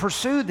then we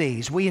pursue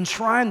these, we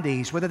enshrine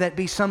these, whether that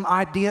be some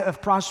idea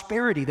of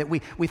prosperity, that we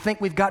think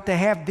we've got to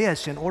have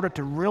this in order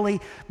to really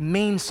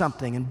mean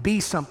something and be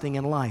something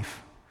in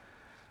life.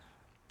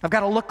 I've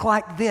got to look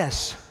like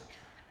this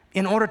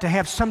in order to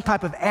have some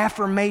type of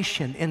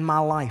affirmation in my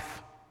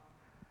life.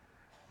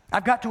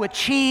 I've got to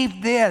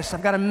achieve this.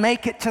 I've got to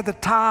make it to the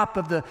top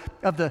of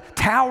the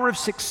tower of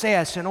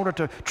success in order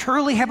to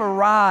truly have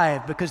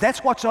arrived, because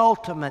that's what's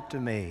ultimate to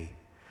me.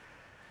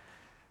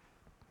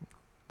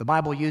 The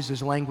Bible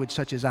uses language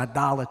such as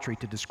idolatry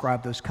to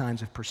describe those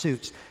kinds of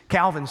pursuits.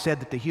 Calvin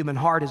said that the human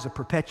heart is a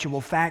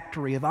perpetual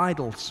factory of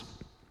idols.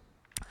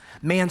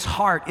 Man's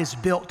heart is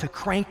built to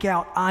crank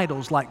out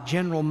idols like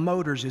General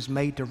Motors is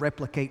made to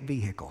replicate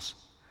vehicles.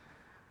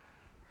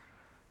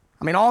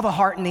 I mean, all the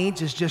heart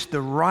needs is just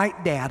the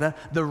right data,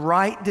 the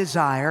right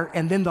desire,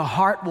 and then the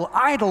heart will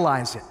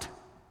idolize it.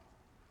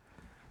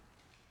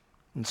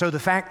 And so the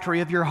factory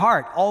of your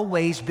heart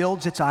always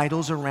builds its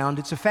idols around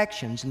its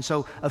affections. And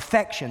so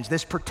affections,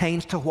 this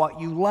pertains to what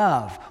you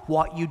love,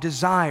 what you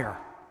desire.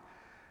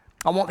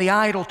 I want the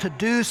idol to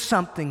do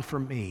something for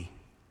me.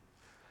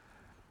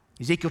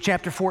 Ezekiel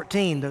chapter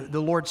 14,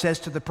 the Lord says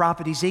to the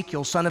prophet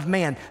Ezekiel, "Son of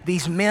man,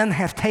 these men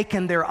have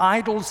taken their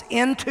idols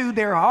into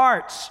their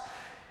hearts,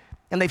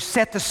 and they've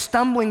set the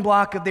stumbling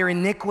block of their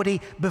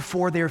iniquity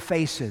before their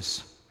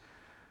faces."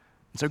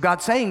 So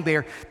God's saying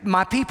there,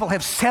 my people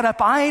have set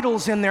up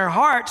idols in their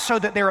hearts so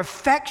that their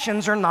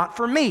affections are not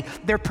for me.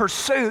 Their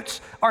pursuits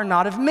are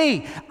not of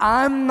me.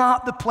 I'm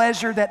not the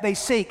pleasure that they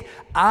seek.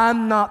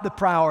 I'm not the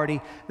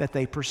priority that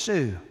they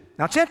pursue.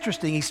 Now it's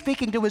interesting, he's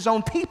speaking to his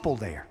own people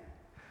there.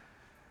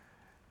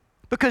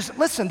 Because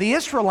listen, the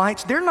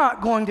Israelites, they're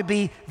not going to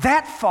be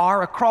that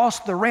far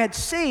across the Red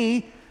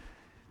Sea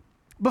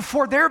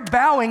before they're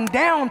bowing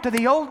down to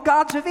the old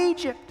gods of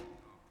Egypt.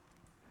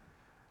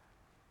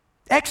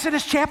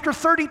 Exodus chapter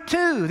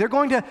 32, they're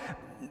going to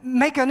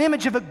make an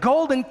image of a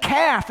golden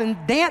calf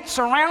and dance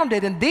around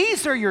it, and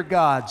these are your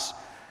gods.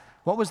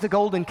 What was the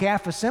golden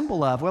calf a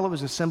symbol of? Well, it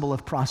was a symbol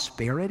of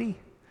prosperity.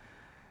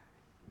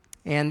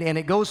 And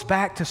it goes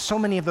back to so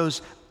many of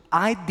those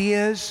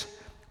ideas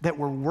that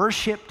were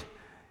worshiped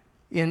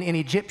in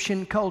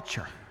Egyptian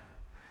culture.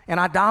 And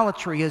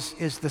idolatry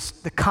is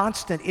the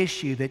constant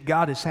issue that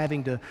God is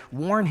having to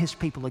warn his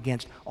people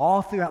against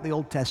all throughout the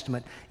Old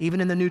Testament,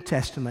 even in the New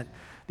Testament.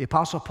 The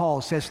Apostle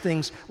Paul says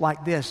things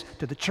like this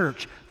to the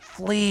church: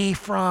 flee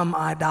from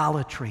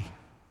idolatry.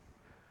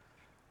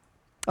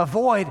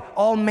 Avoid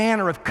all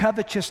manner of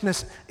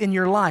covetousness in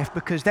your life,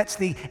 because that's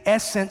the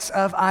essence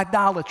of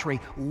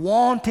idolatry.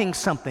 Wanting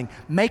something,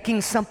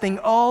 making something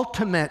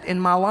ultimate in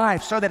my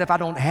life so that if I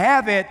don't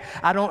have it,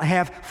 I don't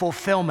have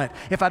fulfillment.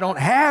 If I don't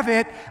have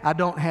it, I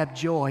don't have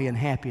joy and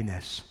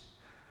happiness.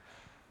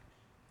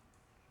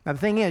 Now the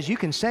thing is, you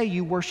can say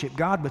you worship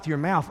God with your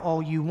mouth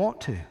all you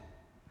want to.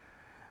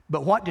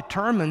 But what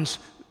determines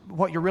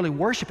what you're really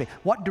worshiping?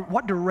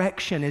 What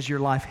direction is your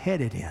life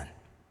headed in?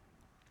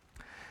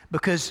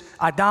 Because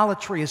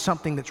idolatry is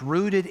something that's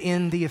rooted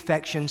in the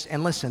affections,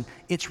 and listen,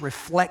 it's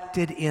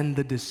reflected in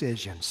the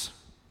decisions.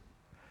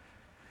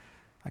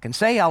 I can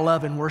say I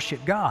love and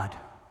worship God,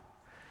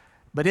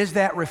 but is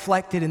that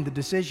reflected in the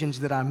decisions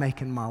that I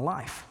make in my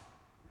life?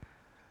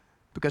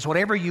 Because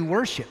whatever you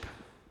worship,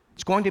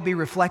 it's going to be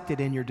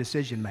reflected in your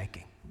decision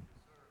making.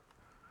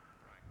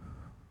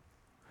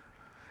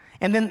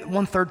 And then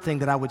one third thing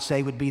that I would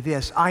say would be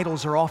this: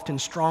 idols are often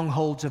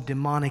strongholds of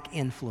demonic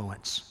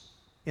influence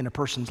in a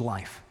person's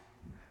life.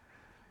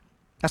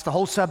 That's the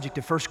whole subject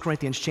of 1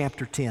 Corinthians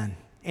chapter 10.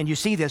 And you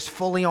see this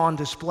fully on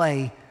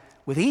display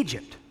with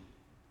Egypt.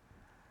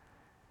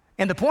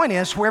 And the point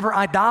is, wherever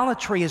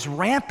idolatry is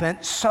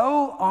rampant,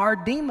 so are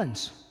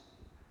demons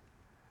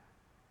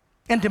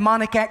and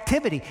demonic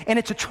activity. And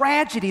it's a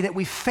tragedy that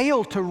we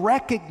fail to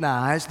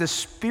recognize the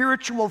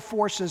spiritual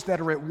forces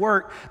that are at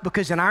work,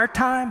 because in our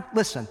time,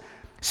 listen,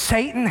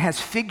 Satan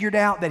has figured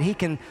out that he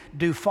can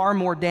do far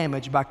more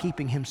damage by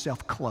keeping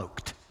himself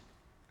cloaked.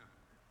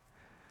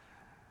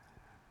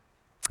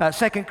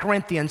 2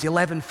 Corinthians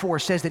 11:4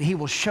 says that he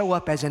will show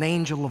up as an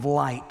angel of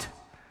light.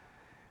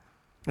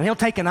 And he'll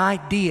take an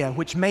idea,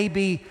 which may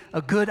be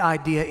a good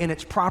idea in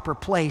its proper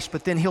place,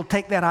 but then he'll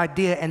take that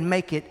idea and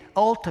make it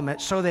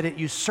ultimate so that it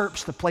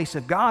usurps the place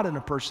of God in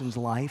a person's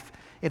life.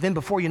 And then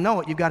before you know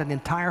it, you've got an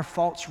entire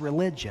false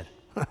religion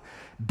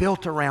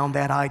built around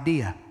that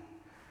idea.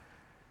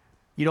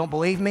 You don't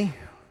believe me?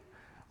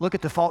 Look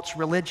at the false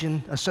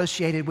religion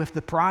associated with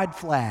the pride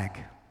flag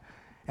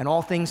and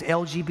all things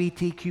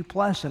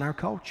LGBTQ+ in our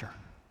culture.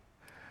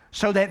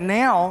 So that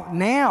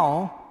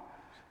now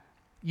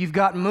you've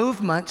got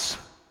movements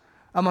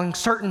among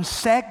certain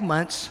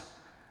segments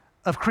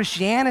of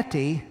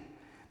Christianity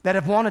that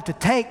have wanted to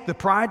take the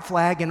pride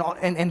flag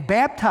and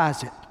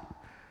baptize it,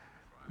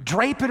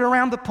 drape it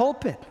around the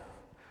pulpit,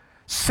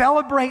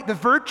 celebrate the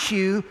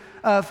virtue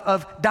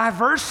of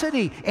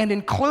diversity and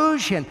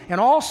inclusion and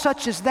all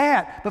such as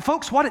that. But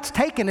folks, what it's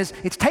taken is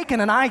it's taken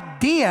an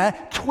idea,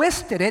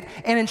 twisted it,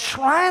 and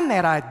enshrined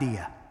that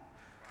idea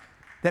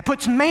that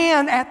puts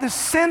man at the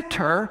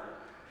center.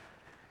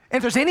 And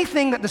if there's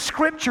anything that the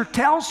Scripture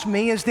tells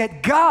me, is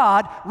that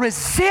God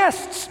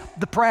resists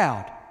the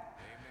proud. Amen.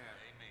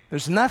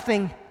 There's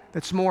nothing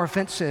that's more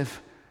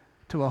offensive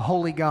to a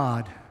holy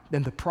God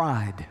than the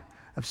pride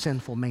of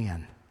sinful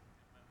man.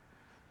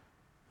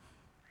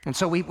 And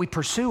so we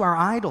pursue our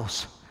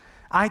idols,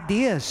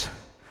 ideas,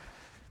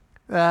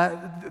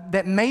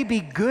 that may be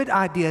good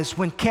ideas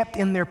when kept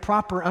in their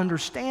proper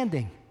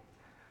understanding.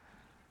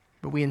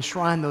 But we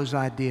enshrine those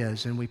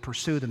ideas and we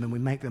pursue them and we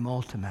make them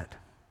ultimate.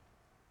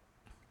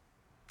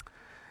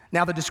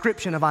 Now, the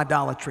description of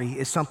idolatry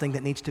is something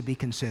that needs to be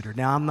considered.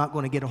 Now, I'm not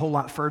going to get a whole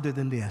lot further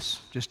than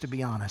this, just to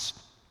be honest.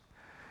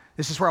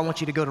 This is where I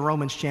want you to go to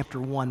Romans chapter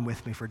 1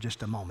 with me for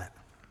just a moment.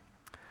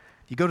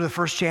 You go to the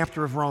first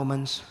chapter of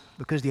Romans,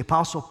 because the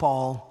Apostle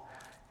Paul,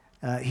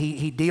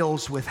 he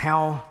deals with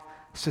how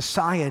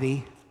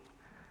society,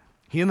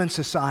 human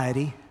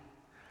society,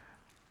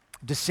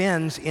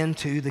 descends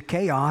into the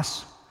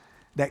chaos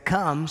that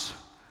comes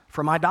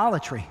from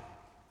idolatry.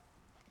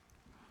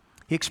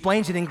 He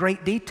explains it in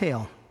great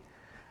detail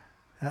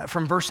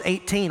from verse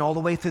 18 all the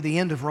way through the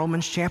end of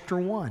Romans chapter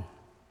 1.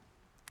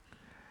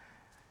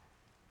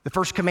 The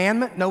first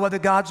commandment, no other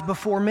gods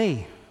before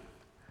me.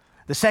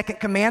 The second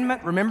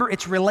commandment, remember,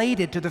 it's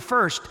related to the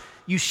first.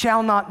 You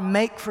shall not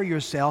make for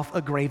yourself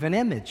a graven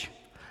image.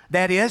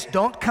 That is,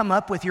 don't come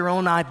up with your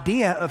own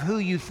idea of who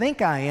you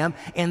think I am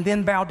and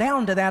then bow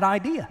down to that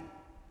idea.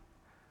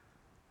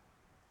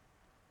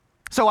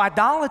 So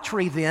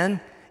idolatry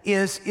then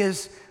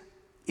is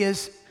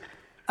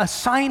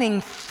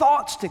assigning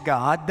thoughts to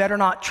God that are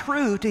not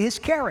true to His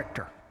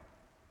character.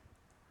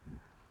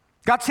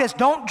 God says,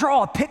 don't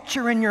draw a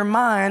picture in your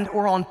mind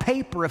or on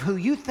paper of who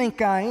you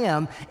think I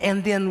am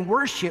and then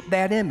worship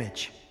that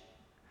image.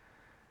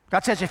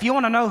 God says, if you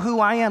want to know who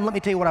I am, let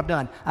me tell you what I've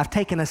done. I've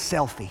taken a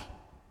selfie.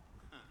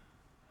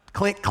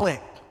 Click,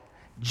 click.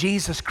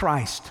 Jesus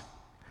Christ.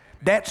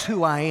 That's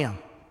who I am.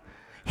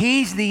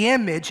 He's the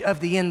image of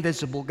the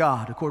invisible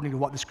God, according to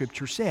what the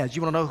Scripture says.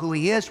 You want to know who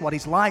He is, what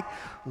He's like?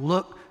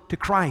 Look to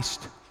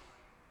Christ.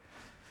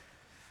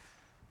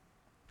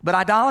 But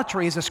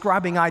idolatry is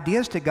ascribing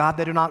ideas to God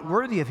that are not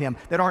worthy of Him,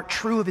 that aren't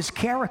true of His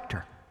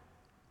character.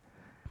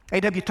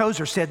 A.W.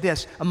 Tozer said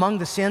this, among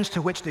the sins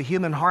to which the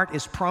human heart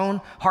is prone,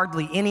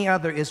 hardly any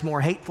other is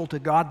more hateful to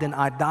God than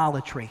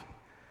idolatry.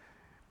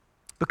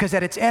 Because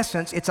at its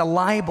essence, it's a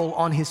libel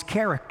on His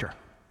character.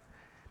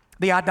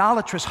 The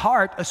idolatrous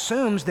heart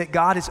assumes that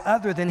God is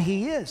other than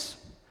He is.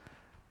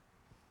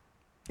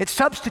 It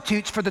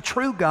substitutes for the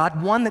true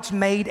God one that's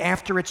made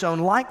after its own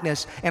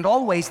likeness, and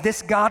always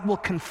this God will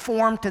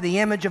conform to the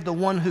image of the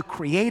one who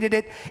created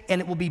it, and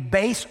it will be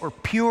base or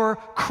pure,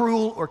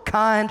 cruel or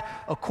kind,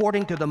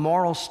 according to the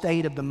moral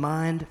state of the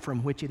mind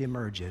from which it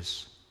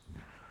emerges.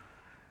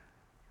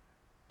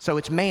 So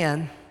it's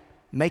man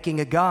making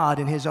a God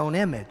in his own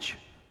image,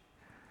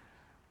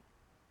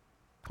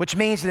 which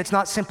means that it's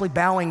not simply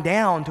bowing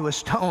down to a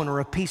stone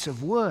or a piece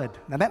of wood.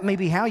 Now, that may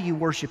be how you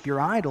worship your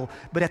idol,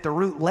 but at the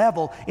root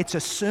level, it's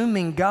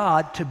assuming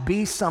God to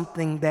be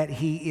something that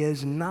He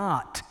is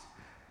not.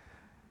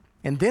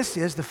 And this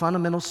is the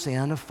fundamental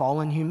sin of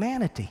fallen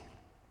humanity.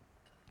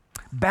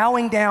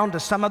 Bowing down to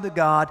some other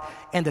God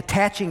and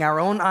attaching our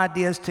own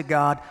ideas to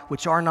God,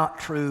 which are not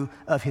true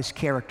of His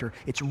character.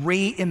 It's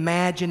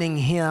reimagining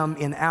Him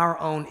in our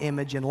own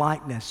image and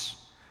likeness.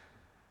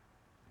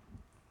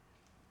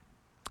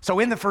 So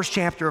in the first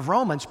chapter of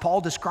Romans, Paul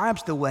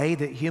describes the way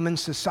that human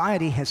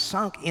society has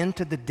sunk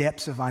into the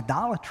depths of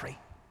idolatry.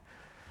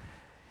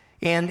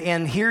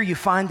 And here you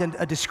find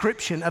a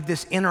description of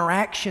this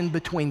interaction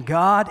between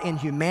God and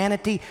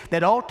humanity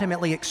that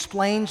ultimately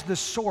explains the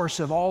source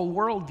of all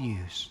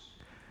worldviews.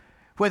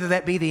 Whether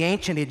that be the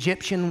ancient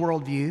Egyptian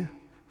worldview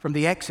from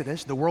the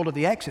Exodus, the world of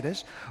the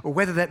Exodus, or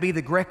whether that be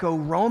the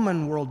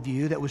Greco-Roman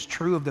worldview that was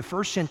true of the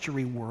first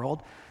century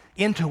world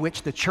into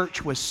which the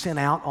church was sent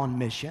out on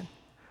mission.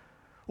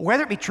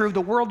 Whether it be true of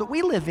the world that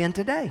we live in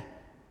today.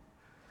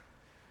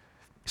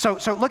 So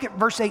look at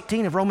verse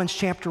 18 of Romans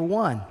chapter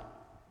 1.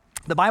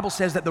 The Bible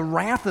says that the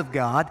wrath of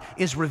God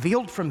is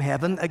revealed from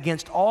heaven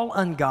against all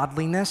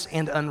ungodliness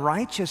and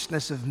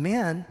unrighteousness of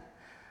men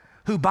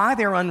who by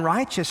their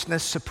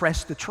unrighteousness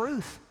suppress the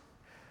truth.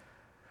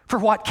 For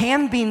what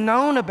can be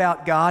known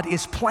about God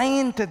is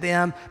plain to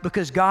them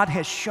because God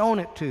has shown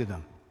it to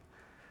them.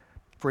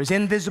 For His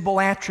invisible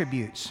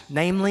attributes,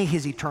 namely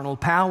His eternal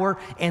power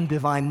and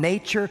divine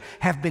nature,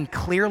 have been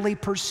clearly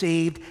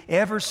perceived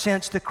ever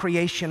since the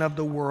creation of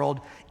the world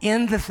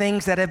in the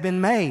things that have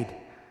been made,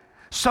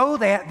 so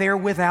that they're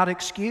without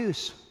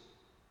excuse.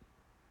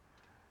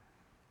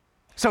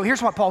 So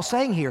here's what Paul's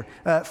saying here.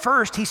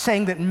 First, he's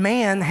saying that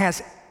man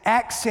has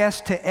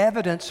access to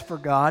evidence for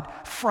God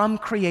from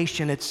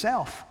creation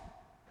itself.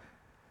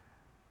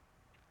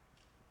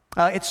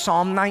 It's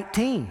Psalm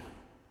 19.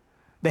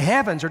 The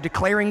heavens are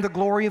declaring the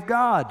glory of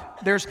God.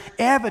 There's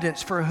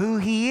evidence for who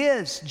He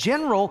is.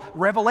 General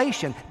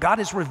revelation. God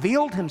has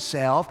revealed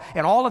Himself,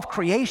 and all of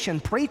creation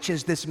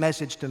preaches this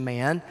message to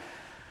man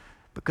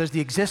because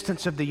the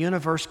existence of the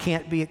universe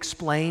can't be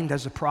explained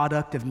as a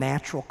product of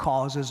natural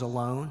causes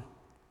alone.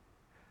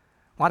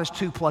 Why does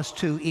 2 +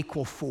 2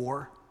 =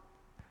 4?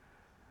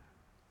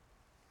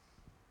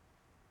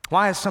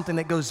 Why is something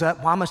that goes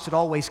up, why must it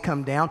always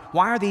come down?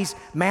 Why are these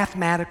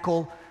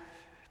mathematical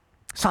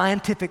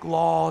scientific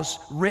laws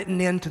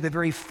written into the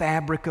very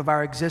fabric of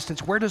our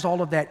existence? Where does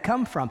all of that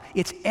come from?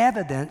 It's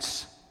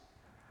evidence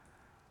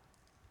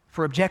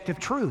for objective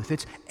truth.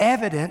 It's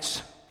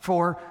evidence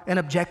for an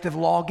objective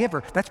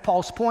lawgiver. That's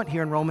Paul's point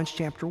here in Romans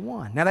chapter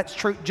 1. Now that's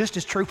true, just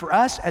as true for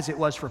us as it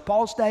was for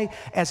Paul's day,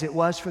 as it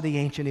was for the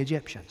ancient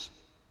Egyptians.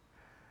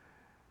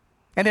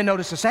 And then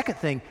notice the second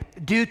thing.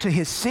 Due to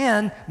his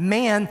sin,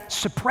 man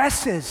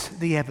suppresses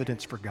the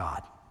evidence for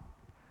God.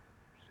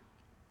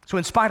 So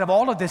in spite of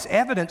all of this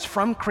evidence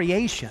from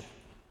creation,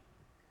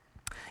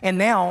 and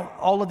now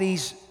all of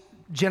these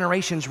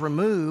generations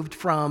removed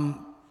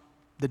from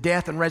the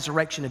death and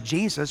resurrection of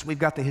Jesus, we've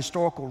got the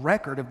historical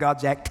record of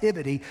God's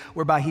activity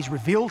whereby he's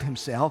revealed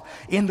himself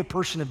in the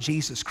person of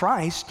Jesus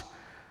Christ.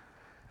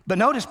 But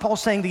notice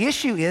Paul's saying the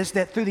issue is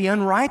that through the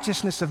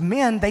unrighteousness of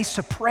men, they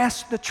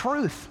suppress the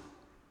truth.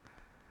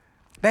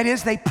 That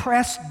is, they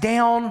press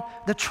down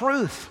the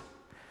truth.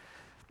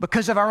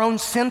 Because of our own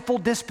sinful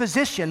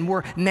disposition,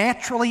 we're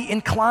naturally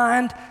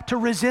inclined to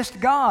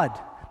resist God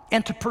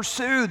and to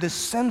pursue the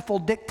sinful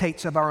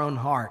dictates of our own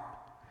heart.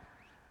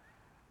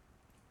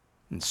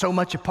 And so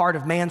much a part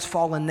of man's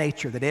fallen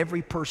nature that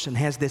every person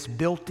has this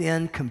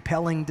built-in,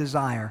 compelling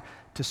desire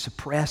to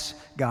suppress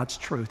God's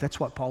truth. That's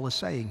what Paul is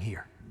saying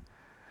here.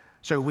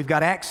 So we've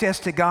got access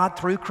to God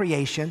through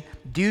creation.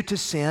 Due to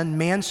sin,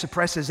 man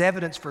suppresses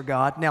evidence for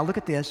God. Now look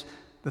at this.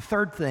 The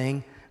third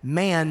thing,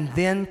 man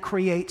then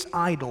creates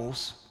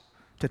idols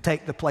to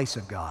take the place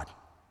of God.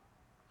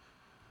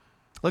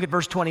 Look at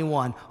verse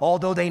 21.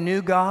 Although they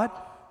knew God,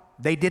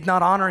 they did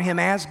not honor him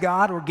as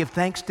God or give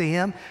thanks to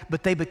him,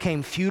 but they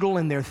became futile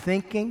in their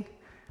thinking.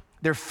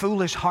 Their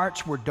foolish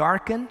hearts were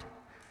darkened.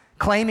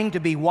 Claiming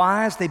to be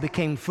wise, they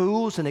became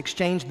fools and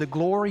exchanged the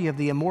glory of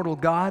the immortal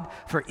God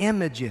for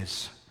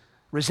images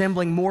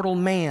resembling mortal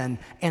man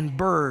and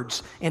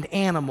birds and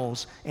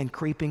animals and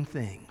creeping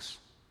things.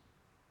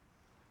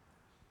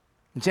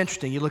 It's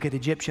interesting, you look at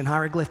Egyptian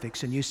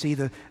hieroglyphics and you see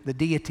the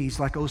deities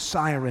like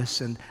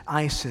Osiris and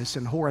Isis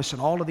and Horus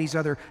and all of these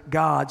other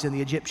gods in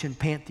the Egyptian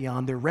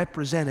pantheon. They're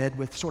represented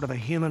with sort of a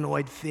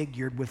humanoid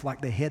figure with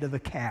like the head of a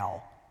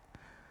cow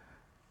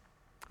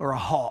or a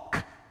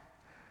hawk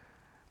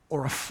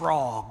or a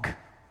frog.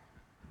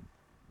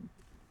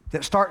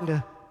 That's starting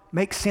to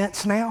make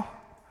sense now?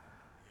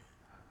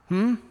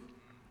 There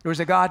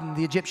was a god in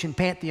the Egyptian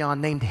pantheon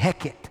named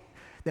Heket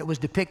that was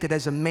depicted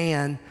as a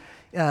man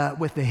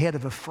with the head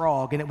of a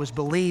frog, and it was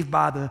believed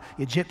by the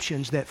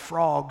Egyptians that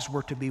frogs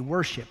were to be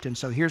worshiped. And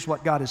so here's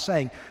what God is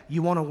saying.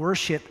 You want to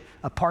worship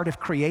a part of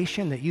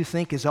creation that you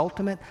think is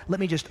ultimate? Let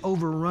me just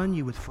overrun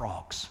you with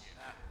frogs.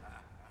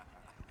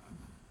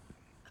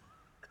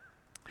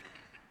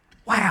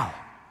 Wow.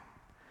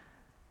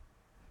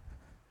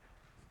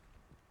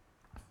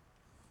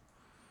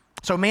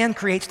 So man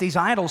creates these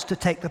idols to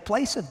take the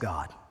place of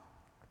God.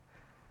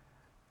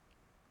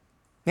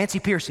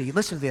 Nancy Pearcey,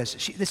 listen to this.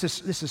 This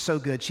is so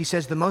good. She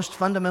says the most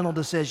fundamental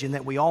decision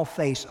that we all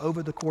face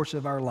over the course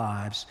of our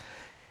lives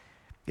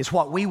is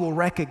what we will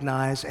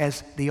recognize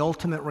as the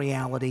ultimate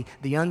reality,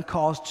 the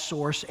uncaused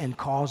source and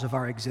cause of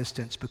our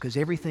existence, because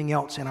everything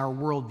else in our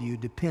worldview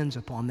depends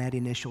upon that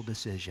initial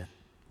decision.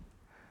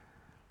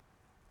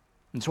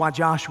 That's why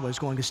Joshua is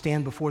going to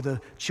stand before the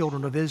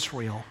children of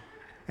Israel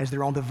as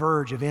they're on the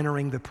verge of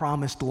entering the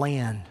promised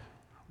land.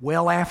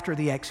 Well after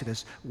the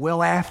Exodus,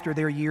 well after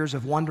their years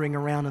of wandering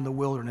around in the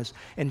wilderness.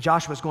 And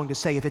Joshua's going to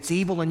say, if it's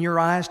evil in your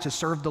eyes to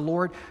serve the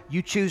Lord,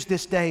 you choose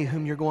this day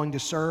whom you're going to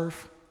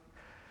serve.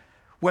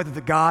 Whether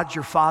the gods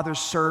your fathers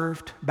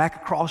served back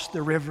across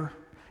the river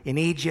in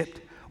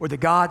Egypt, or the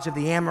gods of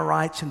the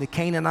Amorites and the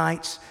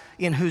Canaanites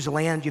in whose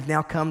land you've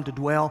now come to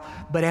dwell.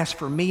 But as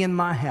for me and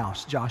my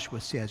house,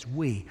 Joshua says,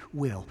 we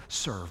will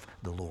serve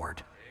the Lord.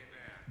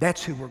 Amen.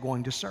 That's who we're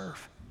going to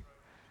serve.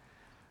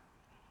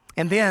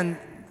 And then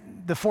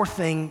the fourth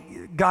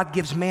thing, God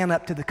gives man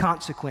up to the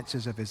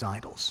consequences of his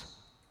idols.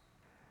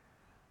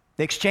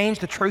 They exchange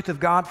the truth of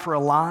God for a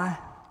lie.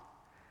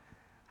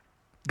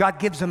 God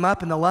gives them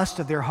up in the lust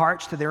of their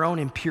hearts to their own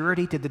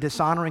impurity, to the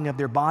dishonoring of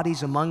their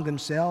bodies among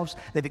themselves.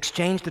 They've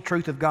exchanged the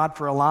truth of God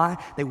for a lie.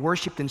 They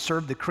worshiped and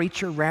served the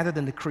creature rather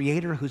than the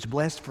Creator who's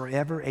blessed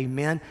forever.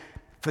 Amen.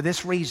 For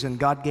this reason,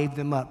 God gave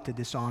them up to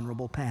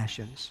dishonorable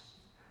passions.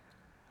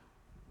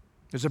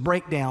 There's a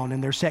breakdown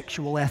in their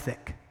sexual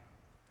ethic.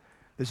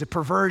 There's a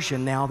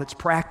perversion now that's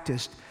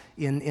practiced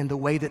in the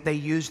way that they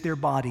use their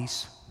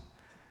bodies.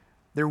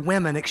 Their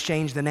women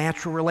exchanged the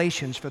natural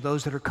relations for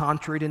those that are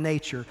contrary to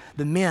nature.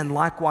 The men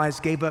likewise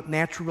gave up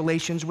natural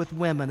relations with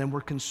women and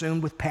were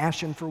consumed with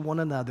passion for one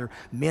another,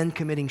 men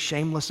committing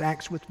shameless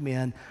acts with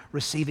men,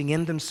 receiving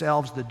in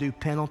themselves the due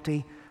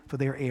penalty for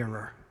their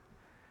error.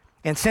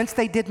 And since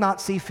they did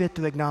not see fit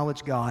to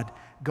acknowledge God,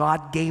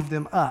 God gave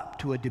them up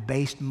to a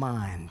debased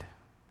mind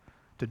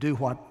to do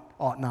what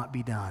ought not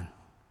be done.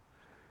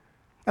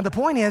 And the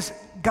point is,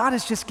 God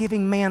is just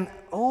giving man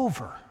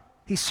over.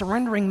 He's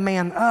surrendering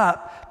man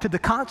up to the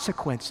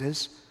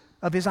consequences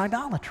of his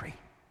idolatry.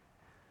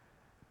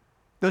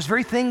 Those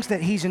very things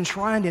that he's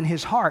enshrined in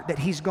his heart, that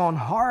he's gone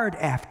hard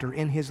after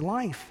in his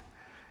life.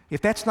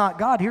 If that's not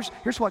God,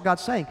 here's what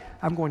God's saying.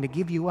 I'm going to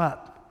give you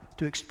up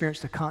to experience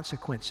the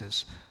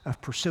consequences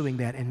of pursuing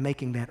that and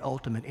making that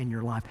ultimate in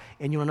your life.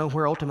 And you want to know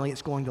where ultimately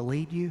it's going to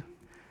lead you?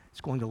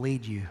 It's going to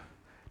lead you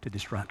to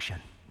destruction.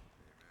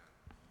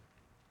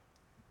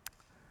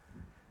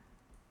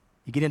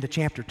 You get into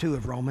chapter 2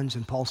 of Romans,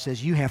 and Paul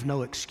says, you have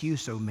no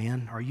excuse, O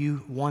men. Are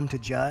you one to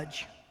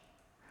judge?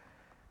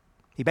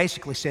 He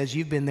basically says,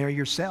 you've been there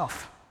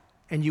yourself,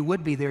 and you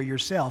would be there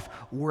yourself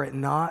were it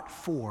not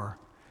for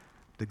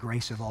the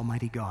grace of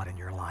Almighty God in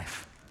your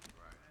life.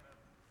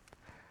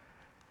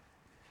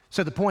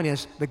 So the point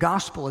is, the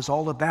gospel is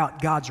all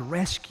about God's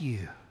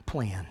rescue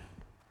plan.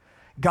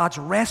 God's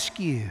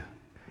rescue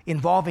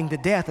involving the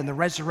death and the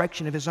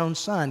resurrection of His own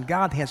Son.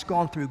 God has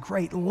gone through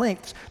great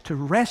lengths to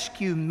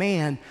rescue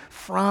man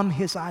from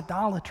his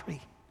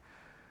idolatry,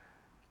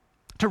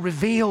 to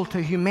reveal to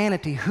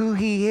humanity who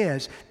He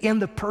is in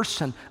the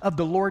person of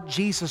the Lord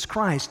Jesus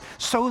Christ,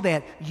 so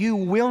that you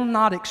will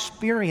not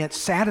experience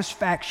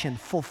satisfaction,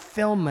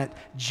 fulfillment,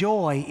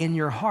 joy in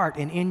your heart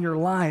and in your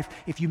life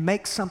if you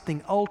make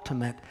something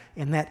ultimate,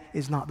 and that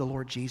is not the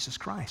Lord Jesus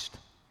Christ.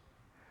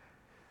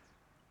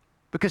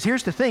 Because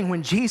here's the thing,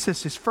 when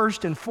Jesus is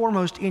first and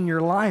foremost in your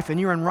life and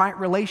you're in right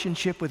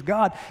relationship with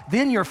God,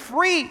 then you're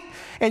free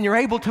and you're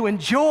able to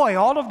enjoy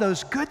all of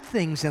those good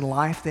things in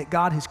life that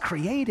God has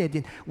created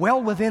and well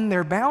within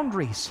their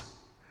boundaries.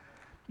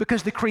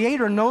 Because the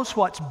Creator knows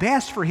what's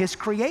best for His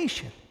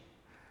creation.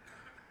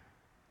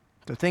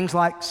 So things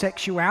like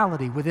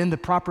sexuality within the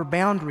proper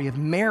boundary of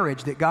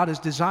marriage that God has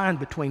designed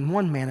between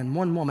one man and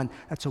one woman,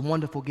 that's a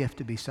wonderful gift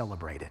to be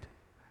celebrated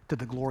to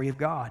the glory of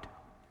God.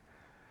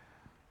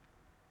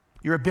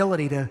 Your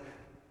ability to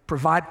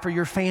provide for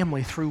your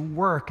family through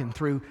work and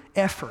through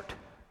effort,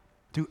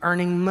 through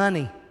earning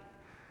money.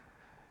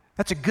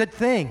 That's a good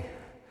thing,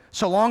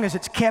 so long as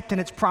it's kept in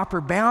its proper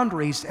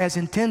boundaries as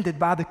intended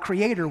by the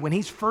Creator when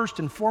He's first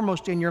and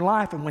foremost in your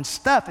life, and when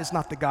stuff is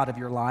not the God of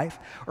your life,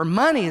 or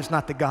money is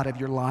not the God of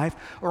your life,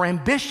 or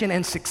ambition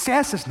and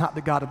success is not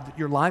the God of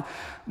your life.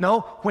 No,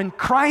 when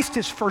Christ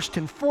is first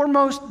and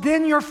foremost,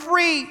 then you're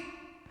free. Amen.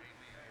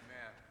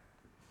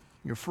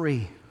 You're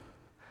free.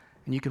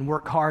 And you can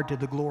work hard to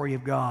the glory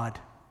of God.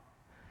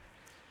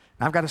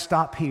 Now, I've got to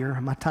stop here.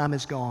 My time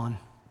is gone.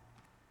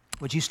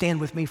 Would you stand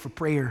with me for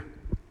prayer?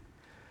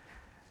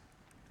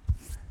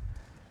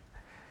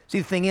 See,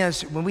 the thing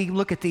is, when we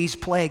look at these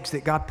plagues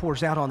that God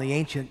pours out on the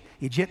ancient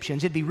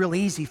Egyptians, it'd be real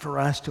easy for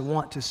us to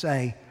want to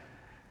say,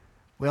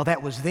 well,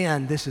 that was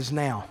then, this is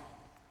now.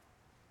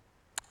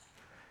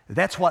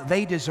 That's what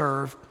they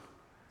deserved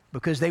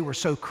because they were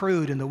so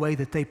crude in the way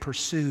that they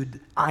pursued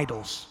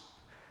idols.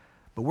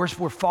 But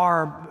we're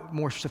far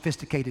more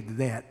sophisticated than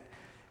that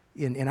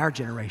in our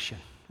generation,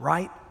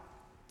 right?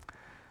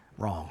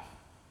 Wrong.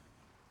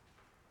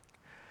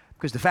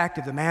 Because the fact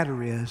of the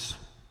matter is,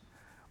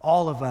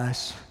 all of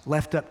us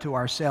left up to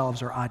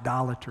ourselves are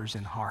idolaters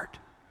in heart.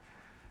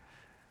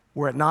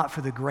 Were it not for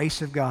the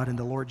grace of God and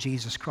the Lord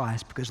Jesus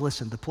Christ, because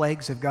listen, the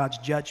plagues of God's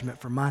judgment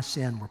for my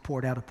sin were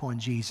poured out upon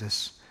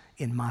Jesus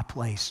in my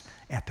place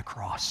at the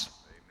cross.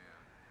 Amen.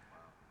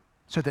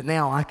 So that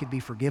now I could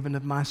be forgiven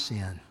of my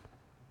sin,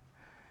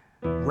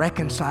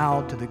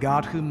 reconciled to the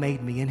God who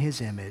made me in His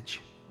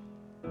image,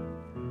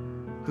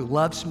 who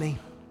loves me.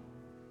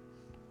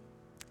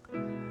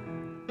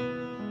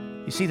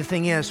 You see, the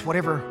thing is,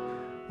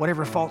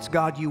 whatever false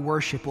god you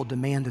worship will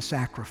demand a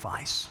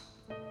sacrifice.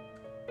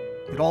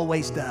 It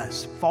always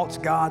does. False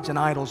gods and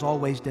idols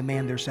always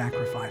demand their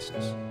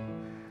sacrifices.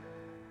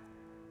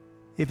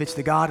 If it's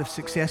the god of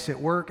success at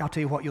work, I'll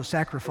tell you what you'll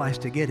sacrifice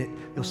to get it.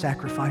 You'll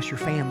sacrifice your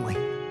family,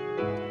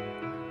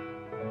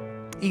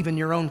 even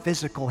your own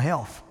physical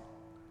health.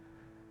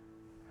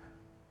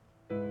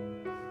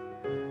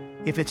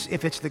 If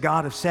it's the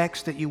god of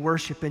sex that you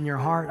worship in your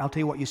heart, I'll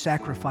tell you what you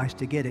sacrifice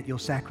to get it. You'll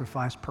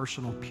sacrifice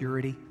personal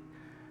purity.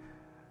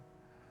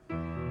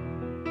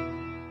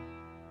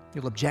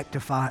 You'll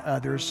objectify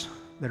others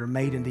that are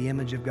made in the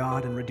image of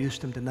God and reduce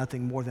them to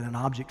nothing more than an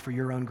object for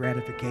your own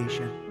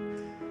gratification.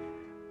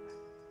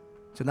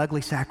 It's an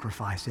ugly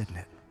sacrifice, isn't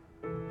it?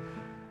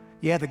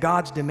 Yeah, the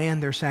gods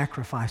demand their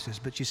sacrifices,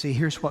 but you see,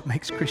 here's what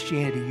makes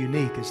Christianity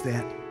unique is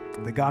that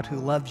the God who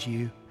loves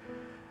you,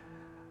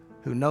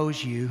 who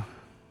knows you,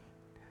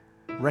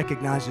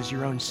 recognizes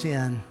your own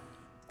sin.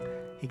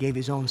 He gave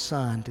His own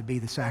Son to be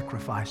the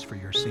sacrifice for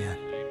your sin.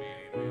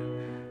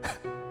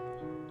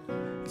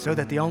 So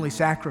that the only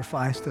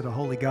sacrifice that a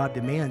holy God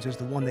demands is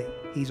the one that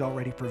He's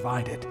already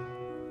provided.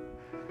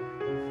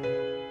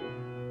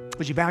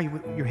 Would you bow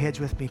your heads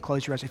with me and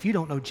close your eyes? If you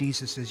don't know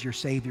Jesus as your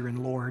Savior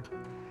and Lord,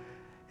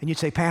 and you'd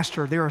say,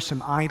 Pastor, there are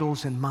some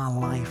idols in my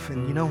life,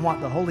 and you know what?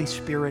 The Holy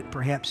Spirit,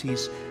 perhaps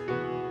He's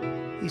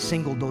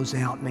singled those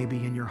out maybe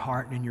in your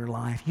heart and in your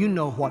life. You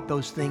know what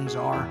those things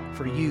are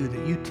for you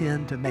that you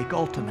tend to make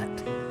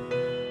ultimate.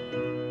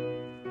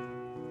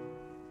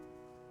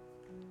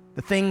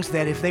 The things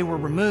that if they were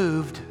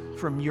removed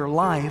from your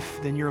life,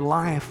 then your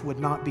life would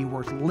not be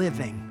worth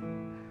living.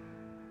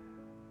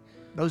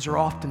 Those are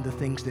often the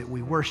things that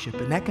we worship,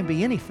 and that can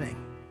be anything.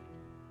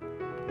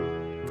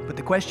 But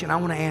the question I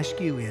want to ask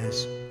you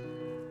is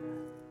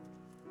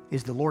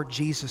the Lord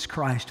Jesus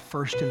Christ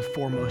first and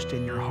foremost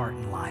in your heart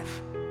and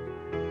life?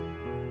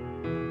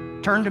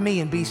 Turn to me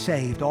and be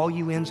saved, all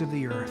you ends of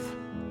the earth.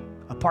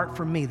 Apart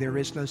from me, there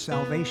is no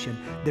salvation.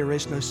 There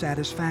is no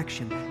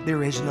satisfaction.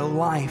 There is no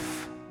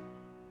life.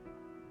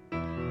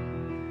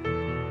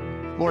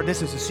 Lord,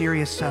 this is a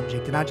serious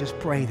subject, and I just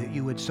pray that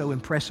you would so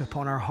impress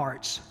upon our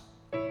hearts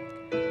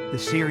the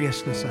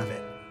seriousness of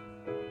it.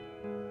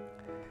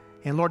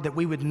 And Lord, that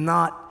we would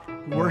not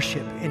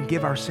worship and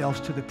give ourselves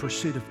to the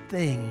pursuit of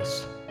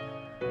things,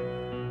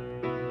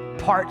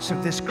 parts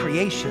of this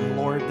creation,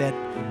 Lord, that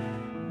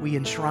we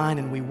enshrine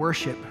and we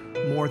worship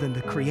more than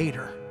the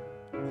Creator.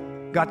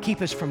 God,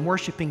 keep us from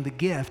worshiping the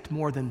gift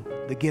more than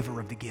the giver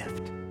of the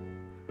gift.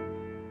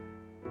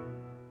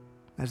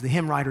 As the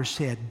hymn writer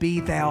said, be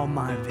thou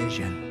my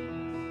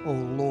vision, O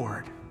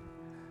Lord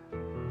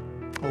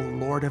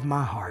of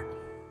my heart.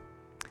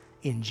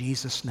 In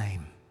Jesus'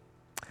 name,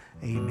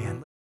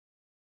 amen.